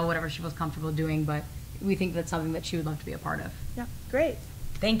us know whatever she feels comfortable doing, but we think that's something that she would love to be a part of. Yeah, great.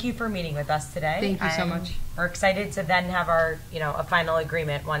 Thank you for meeting with us today. Thank you so much. We're excited to then have our, a final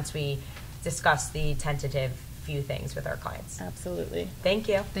agreement once we discuss the tentative few things with our clients. Absolutely. Thank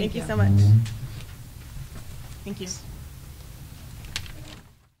you. Thank you you. so much. Thank you.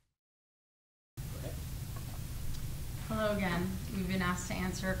 Hello again. We've been asked to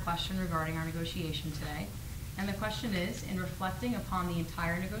answer a question regarding our negotiation today. And the question is, in reflecting upon the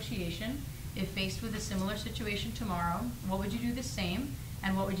entire negotiation, if faced with a similar situation tomorrow, what would you do the same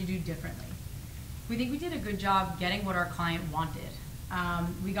and what would you do differently? We think we did a good job getting what our client wanted.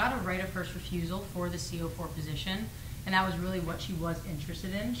 We got a right of first refusal for the CO4 position, and that was really what she was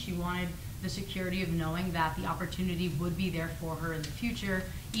interested in. She wanted the security of knowing that the opportunity would be there for her in the future,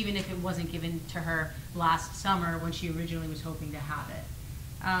 even if it wasn't given to her last summer when she originally was hoping to have it.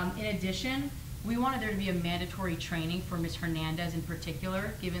 In addition, we wanted there to be a mandatory training for Ms. Hernandez in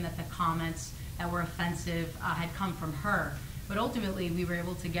particular, given that the comments that were offensive had come from her. But ultimately, we were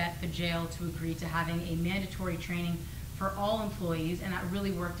able to get the jail to agree to having a mandatory training for all employees, and that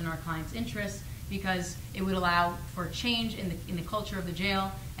really worked in our client's interest because it would allow for change in the culture of the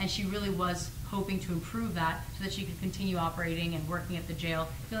jail, and she really was hoping to improve that so that she could continue operating and working at the jail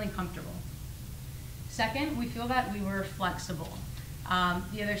feeling comfortable. Second, we feel that we were flexible.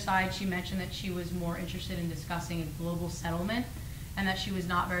 The other side, she mentioned that she was more interested in discussing a global settlement and that she was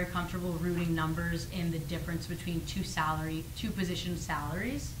not very comfortable rooting numbers in the difference between two position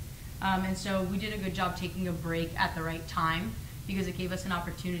salaries. And so we did a good job taking a break at the right time because it gave us an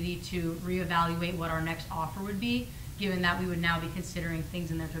opportunity to reevaluate what our next offer would be, given that we would now be considering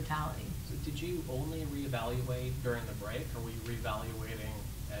things in their totality. So did you only reevaluate during the break, or were you reevaluating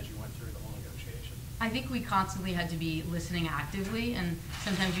as you went through the whole negotiation? I think we constantly had to be listening actively, and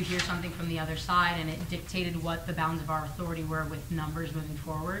sometimes you hear something from the other side and it dictated what the bounds of our authority were with numbers moving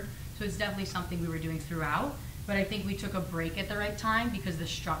forward. So it's definitely something we were doing throughout, but I think we took a break at the right time because the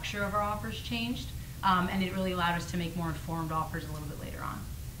structure of our offers changed, and it really allowed us to make more informed offers a little bit later on.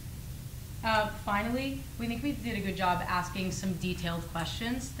 Finally, we think we did a good job asking some detailed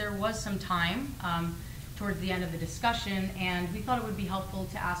questions. There was some time towards the end of the discussion, and we thought it would be helpful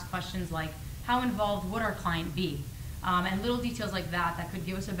to ask questions like, how involved would our client be? And little details like that that could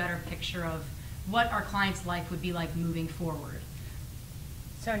give us a better picture of what our client's life would be like moving forward.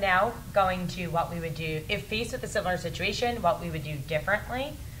 So now going to what we would do if faced with a similar situation, what we would do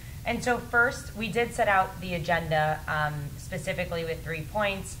differently. And so first, we did set out the agenda specifically with 3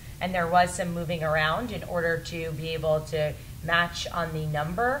 points, and there was some moving around in order to be able to match on the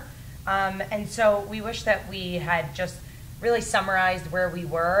number. And so we wish that we had just really summarized where we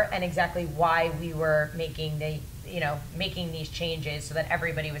were and exactly why we were making these changes so that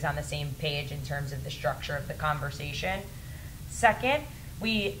everybody was on the same page in terms of the structure of the conversation. Second,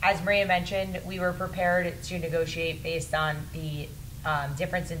 as Maria mentioned, we were prepared to negotiate based on the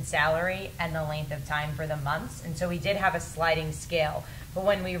difference in salary and the length of time for the months. And so we did have a sliding scale. But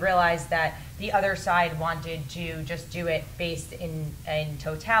when we realized that the other side wanted to just do it based in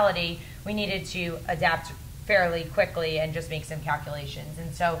totality, we needed to adapt fairly quickly and just make some calculations.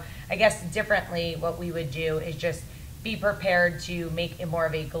 And so I guess differently what we would do is just be prepared to make it more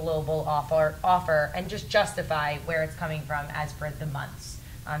of a global offer and just justify where it's coming from as per the months,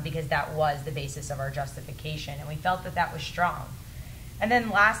 because that was the basis of our justification, and we felt that that was strong. And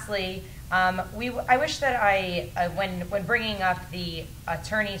then lastly, I wish that when bringing up the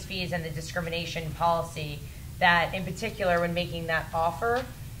attorney's fees and the discrimination policy, that in particular when making that offer,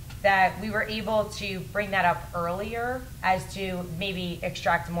 that we were able to bring that up earlier as to maybe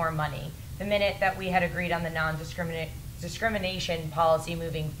extract more money. The minute that we had agreed on the non-discrimination policy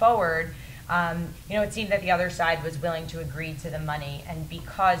moving forward, It seemed that the other side was willing to agree to the money, and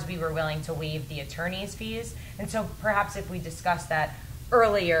because we were willing to waive the attorney's fees, and so perhaps if we discussed that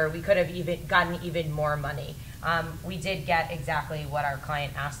earlier, we could have gotten even more money. We did get exactly what our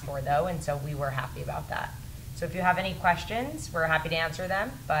client asked for, though, and so we were happy about that. So if you have any questions, we're happy to answer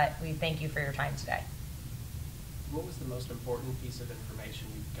them, but we thank you for your time today. What was the most important piece of information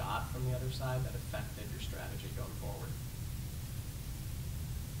you got from the other side that affected your strategy going forward?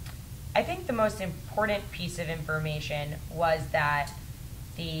 I think the most important piece of information was that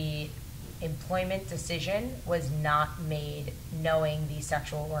the employment decision was not made knowing the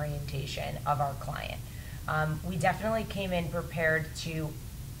sexual orientation of our client. We definitely came in prepared to,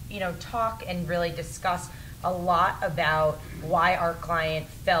 talk and really discuss a lot about why our client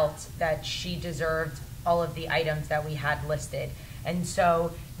felt that she deserved all of the items that we had listed. And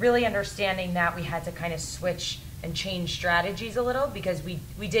so really understanding that, we had to kind of switch and change strategies a little, because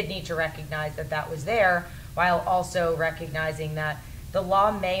we did need to recognize that that was there, while also recognizing that the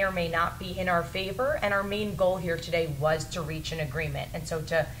law may or may not be in our favor, and our main goal here today was to reach an agreement. And so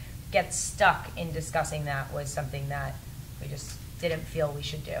to get stuck in discussing that was something that we just didn't feel we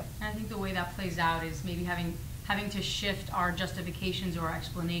should do. And I think the way that plays out is maybe having to shift our justifications or our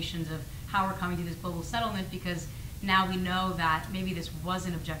explanations of how we're coming to this global settlement, because now we know that maybe this was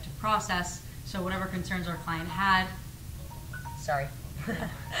an objective process, so whatever concerns our client had. Sorry. All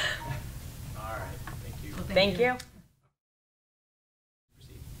right, thank you. Well, Thank you.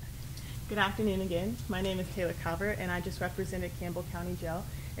 Proceed. Good afternoon again. My name is Taylor Calvert, and I just represented Campbell County Jail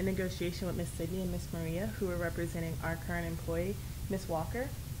in negotiation with Ms. Sydney and Ms. Maria, who are representing our current employee, Ms. Walker.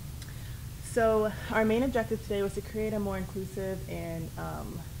 So our main objective today was to create a more inclusive and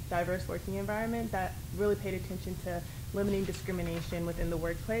diverse working environment that really paid attention to limiting discrimination within the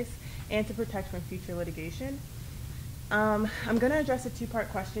workplace and to protect from future litigation. I'm going to address a two-part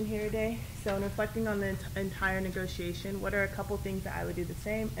question here today. So in reflecting on the entire negotiation, what are a couple things that I would do the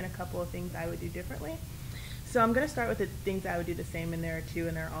same and a couple of things I would do differently? So I'm going to start with the things I would do the same, and there are two,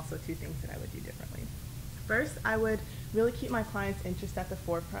 and there are also two things that I would do differently. First, I would really keep my client's interest at the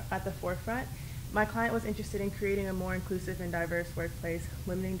forefront. My client was interested in creating a more inclusive and diverse workplace,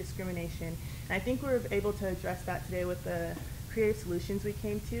 limiting discrimination, and I think we were able to address that today with the creative solutions we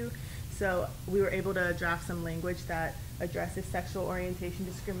came to. So we were able to draft some language that addresses sexual orientation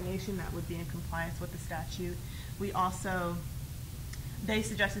discrimination that would be in compliance with the statute. They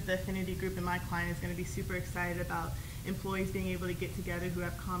suggested the affinity group, and my client is going to be super excited about employees being able to get together who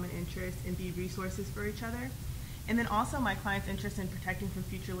have common interests and be resources for each other. And then also my client's interest in protecting from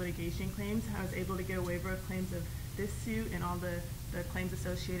future litigation claims. I was able to get a waiver of claims of this suit and all the claims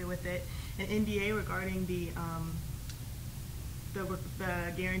associated with it. An NDA regarding the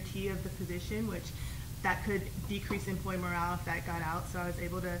guarantee of the position, which that could decrease employee morale if that got out. So I was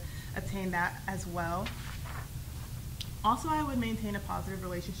able to obtain that as well. Also, I would maintain a positive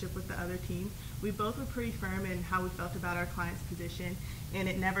relationship with the other team. We both were pretty firm in how we felt about our client's position, and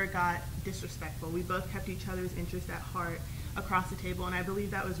it never got disrespectful. We both kept each other's interests at heart across the table, and I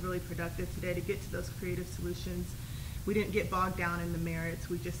believe that was really productive today to get to those creative solutions. We didn't get bogged down in the merits.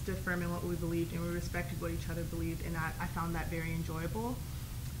 We just stood firm in what we believed, and we respected what each other believed, and I found that very enjoyable.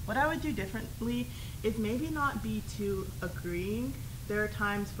 What I would do differently is maybe not be too agreeing. There are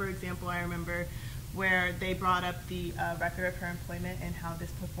times, for example, I remember where they brought up the record of her employment and how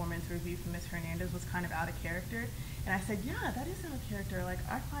this performance review from Ms. Hernandez was kind of out of character. And I said, yeah, that is out of character. Like,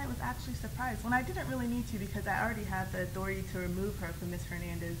 our client was actually surprised. When I didn't really need to, because I already had the authority to remove her from Ms.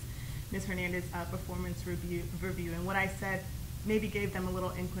 Hernandez's performance review. And what I said maybe gave them a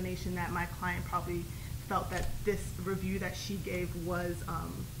little inclination that my client probably felt that this review that she gave was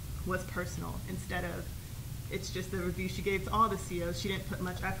personal, instead of it's just the review she gave to all the CEOs. She didn't put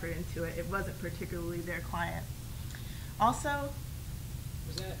much effort into it. It wasn't particularly their client. Also,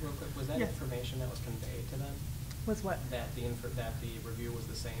 Was that, real quick, was that Yes. information that was conveyed to them? was what? That the review was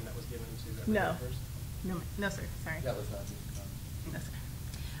the same that was given to the No. members? No, sir, sorry. That was not me. No,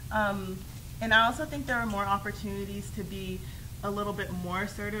 sir. And I also think there are more opportunities to be a little bit more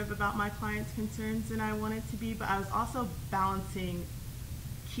assertive about my client's concerns than I wanted to be, but I was also balancing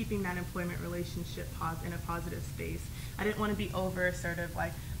keeping that employment relationship in a positive space. I didn't want to be over assertive.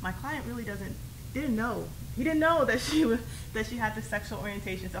 Like, my client really didn't know. He didn't know that she had this sexual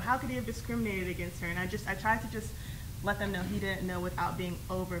orientation. So how could he have discriminated against her? And I tried to just let them know he didn't know without being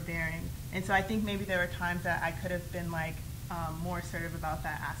overbearing. And so I think maybe there were times that I could have been like more assertive about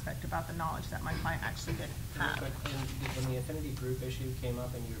that aspect, about the knowledge that my client actually did have. Real quick, when the affinity group issue came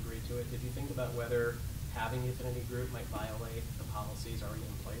up and you agreed to it, did you think about whether having the affinity group might violate the policies already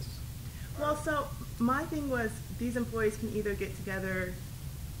in place? Well, so my thing was these employees can either get together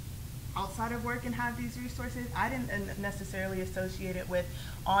outside of work and have these resources. I didn't necessarily associate it with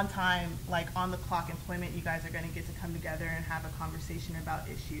on time, like on the clock employment. You guys are going to get to come together and have a conversation about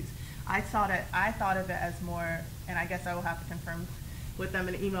issues. I thought of it as more, and I guess I will have to confirm with them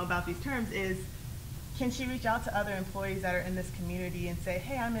in an email about these terms, is can she reach out to other employees that are in this community and say,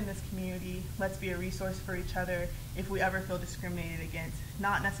 hey, I'm in this community, let's be a resource for each other if we ever feel discriminated against.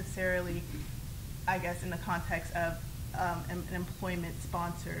 Not necessarily, I guess, in the context of an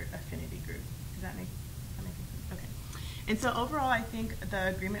employment-sponsored affinity group. Does that make sense? Okay. And so overall, I think the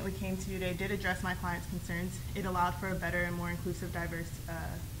agreement we came to today did address my client's concerns. It allowed for a better and more inclusive, diverse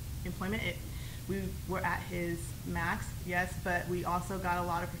employment. We were at his max, yes, but we also got a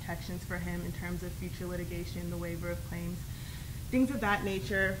lot of protections for him in terms of future litigation, the waiver of claims, things of that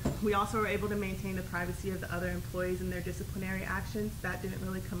nature. We also were able to maintain the privacy of the other employees and their disciplinary actions. That didn't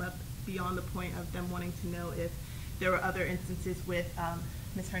really come up beyond the point of them wanting to know if there were other instances with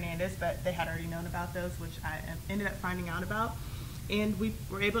Ms. Hernandez, but they had already known about those, which I ended up finding out about. And we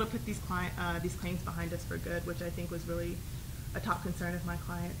were able to put these claims behind us for good, which I think was really a top concern of my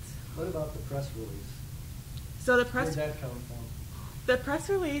clients. What about the press release? So the Where'd press that come from? The press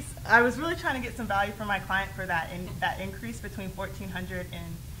release, I was really trying to get some value for my client for that increase between $1,400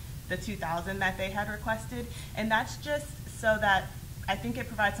 and the $2,000 that they had requested, and that's just so that I think it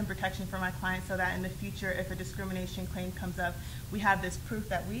provides some protection for my client, so that in the future, if a discrimination claim comes up, we have this proof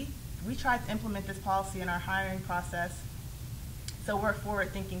that we tried to implement this policy in our hiring process. So we're a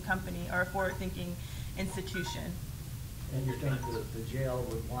forward-thinking company or a forward-thinking institution. And you think that the jail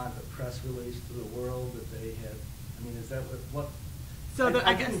would want a press release to the world that they had? I mean, is that what? So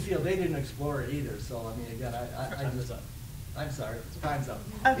I didn't feel they didn't explore it either. So I mean, again, I'm sorry, time's up.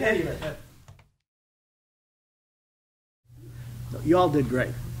 Okay. Anyway, you all did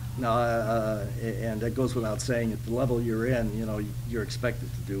great. Now, and that goes without saying. At the level you're in, you know, you're expected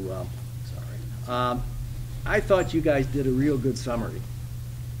to do well. Sorry. I thought you guys did a real good summary.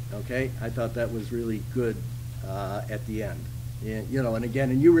 Okay, I thought that was really good at the end. And, you know, and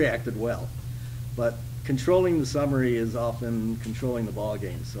again, and you reacted well, but controlling the summary is often controlling the ball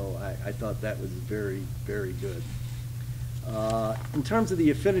game. So I thought that was very, very good. In terms of the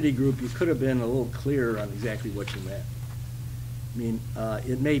affinity group, you could have been a little clearer on exactly what you meant. I mean,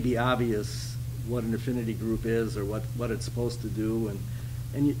 it may be obvious what an affinity group is or what it's supposed to do,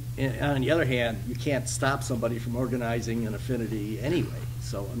 and on the other hand, you can't stop somebody from organizing an affinity anyway.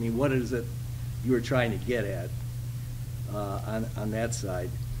 So, I mean, what is it you were trying to get at on that side?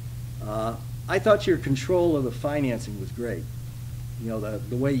 I thought your control of the financing was great. You know,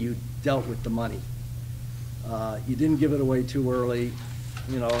 the way you dealt with the money. You didn't give it away too early,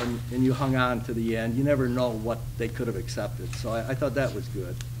 you know, and you hung on to the end. You never know what they could have accepted. So I thought that was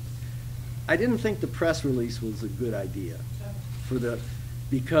good. I didn't think the press release was a good idea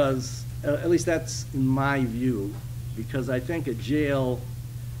because at least that's in my view, because I think a jail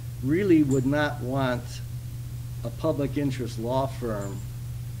really would not want a public interest law firm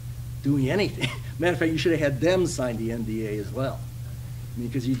doing anything. Matter of fact, you should have had them sign the NDA as well. I mean,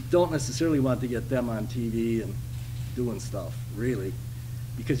 because you don't necessarily want to get them on TV and doing stuff, really,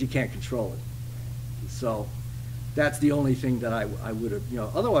 because you can't control it. So that's the only thing that I would have, you know,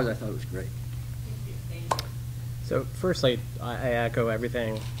 otherwise I thought it was great. So firstly, I echo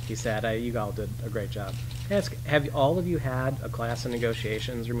everything he said. You all did a great job. Can I ask, have all of you had a class in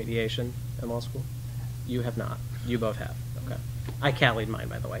negotiations or mediation in law school? You have not. You both have. Okay. I tallied mine,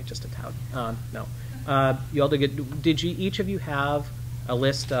 by the way, just to tout. No. You all did good. Did you, each of you have a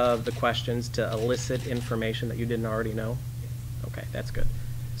list of the questions to elicit information that you didn't already know? Okay, that's good.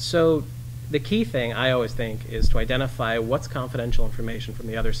 So the key thing I always think is to identify what's confidential information from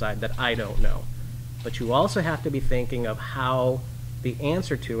the other side that I don't know. But you also have to be thinking of how the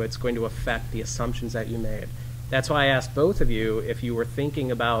answer to it's going to affect the assumptions that you made. That's why I asked both of you if you were thinking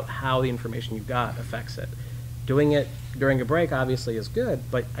about how the information you got affects it. Doing it during a break obviously is good,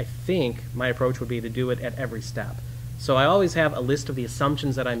 but I think my approach would be to do it at every step. So I always have a list of the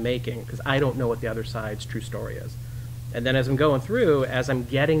assumptions that I'm making because I don't know what the other side's true story is. And then as I'm going through, as I'm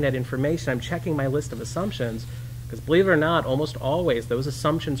getting that information, I'm checking my list of assumptions because believe it or not, almost always those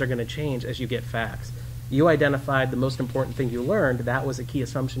assumptions are going to change as you get facts. You identified the most important thing you learned. That was a key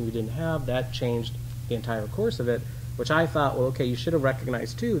assumption you didn't have. That changed the entire course of it, which I thought, well, okay, you should have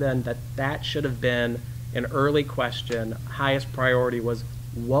recognized too then that that should have been an early question. Highest priority was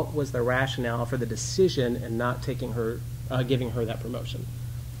what was the rationale for the decision and not taking her, giving her that promotion,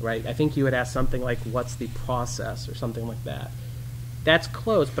 right? I think you had asked something like, what's the process or something like that. That's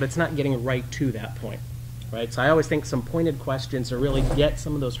close, but it's not getting right to that point, right? So I always think some pointed questions to really get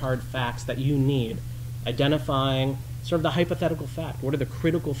some of those hard facts that you need, identifying sort of the hypothetical fact. What are the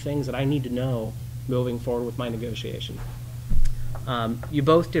critical things that I need to know moving forward with my negotiation? You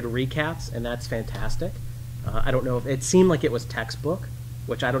both did recaps, and that's fantastic. I don't know if it seemed like it was textbook,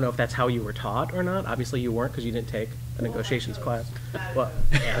 which I don't know if that's how you were taught or not. Obviously you weren't, because you didn't take a negotiations class. Well,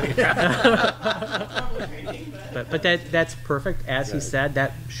 but that's perfect. As he said,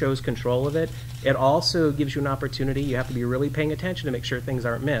 that shows control of it. It also gives you an opportunity. You have to be really paying attention to make sure things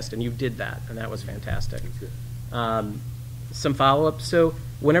aren't missed, and you did that, and that was fantastic. Some follow-up. So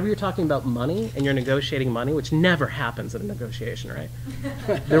whenever you're talking about money and you're negotiating money, which never happens at a negotiation, right?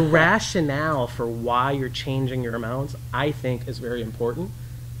 The rationale for why you're changing your amounts, I think, is very important,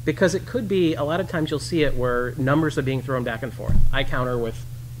 because it could be, a lot of times you'll see it where numbers are being thrown back and forth. I counter with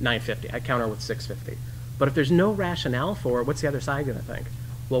 950, I counter with 650. But if there's no rationale for it, what's the other side going to think?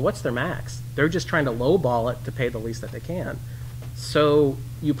 Well, what's their max? They're just trying to lowball it to pay the least that they can. So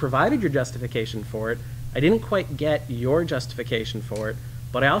you provided your justification for it. I didn't quite get your justification for it,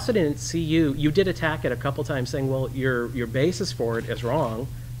 but I also didn't see you did attack it a couple times saying, well, your basis for it is wrong,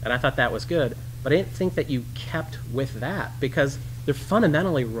 and I thought that was good, but I didn't think that you kept with that, because they're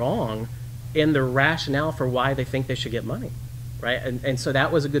fundamentally wrong in the rationale for why they think they should get money, right? And so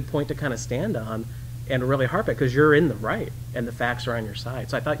that was a good point to kind of stand on and really harp it, because you're in the right, and the facts are on your side.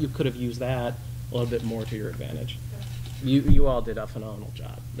 So I thought you could have used that a little bit more to your advantage. You all did a phenomenal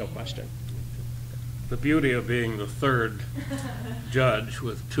job, no question. The beauty of being the third judge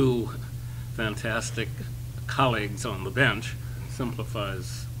with two fantastic colleagues on the bench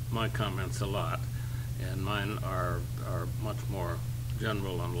simplifies my comments a lot, and mine are much more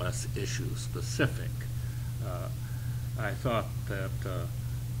general and less issue specific. I thought that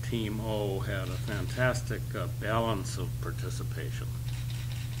Team O had a fantastic balance of participation.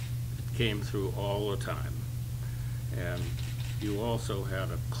 It came through all the time, and you also had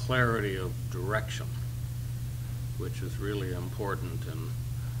a clarity of direction, which is really important in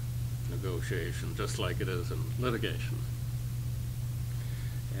negotiation, just like it is in litigation.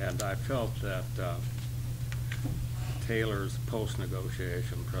 And I felt that Taylor's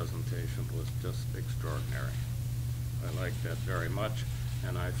post-negotiation presentation was just extraordinary. I liked that very much,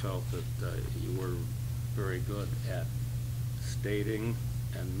 and I felt that you were very good at stating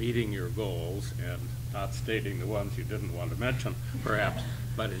and meeting your goals, and not stating the ones you didn't want to mention, perhaps,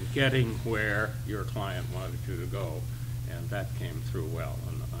 but in getting where your client wanted you to go, and that came through well.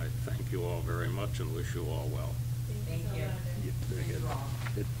 And I thank you all very much and wish you all well.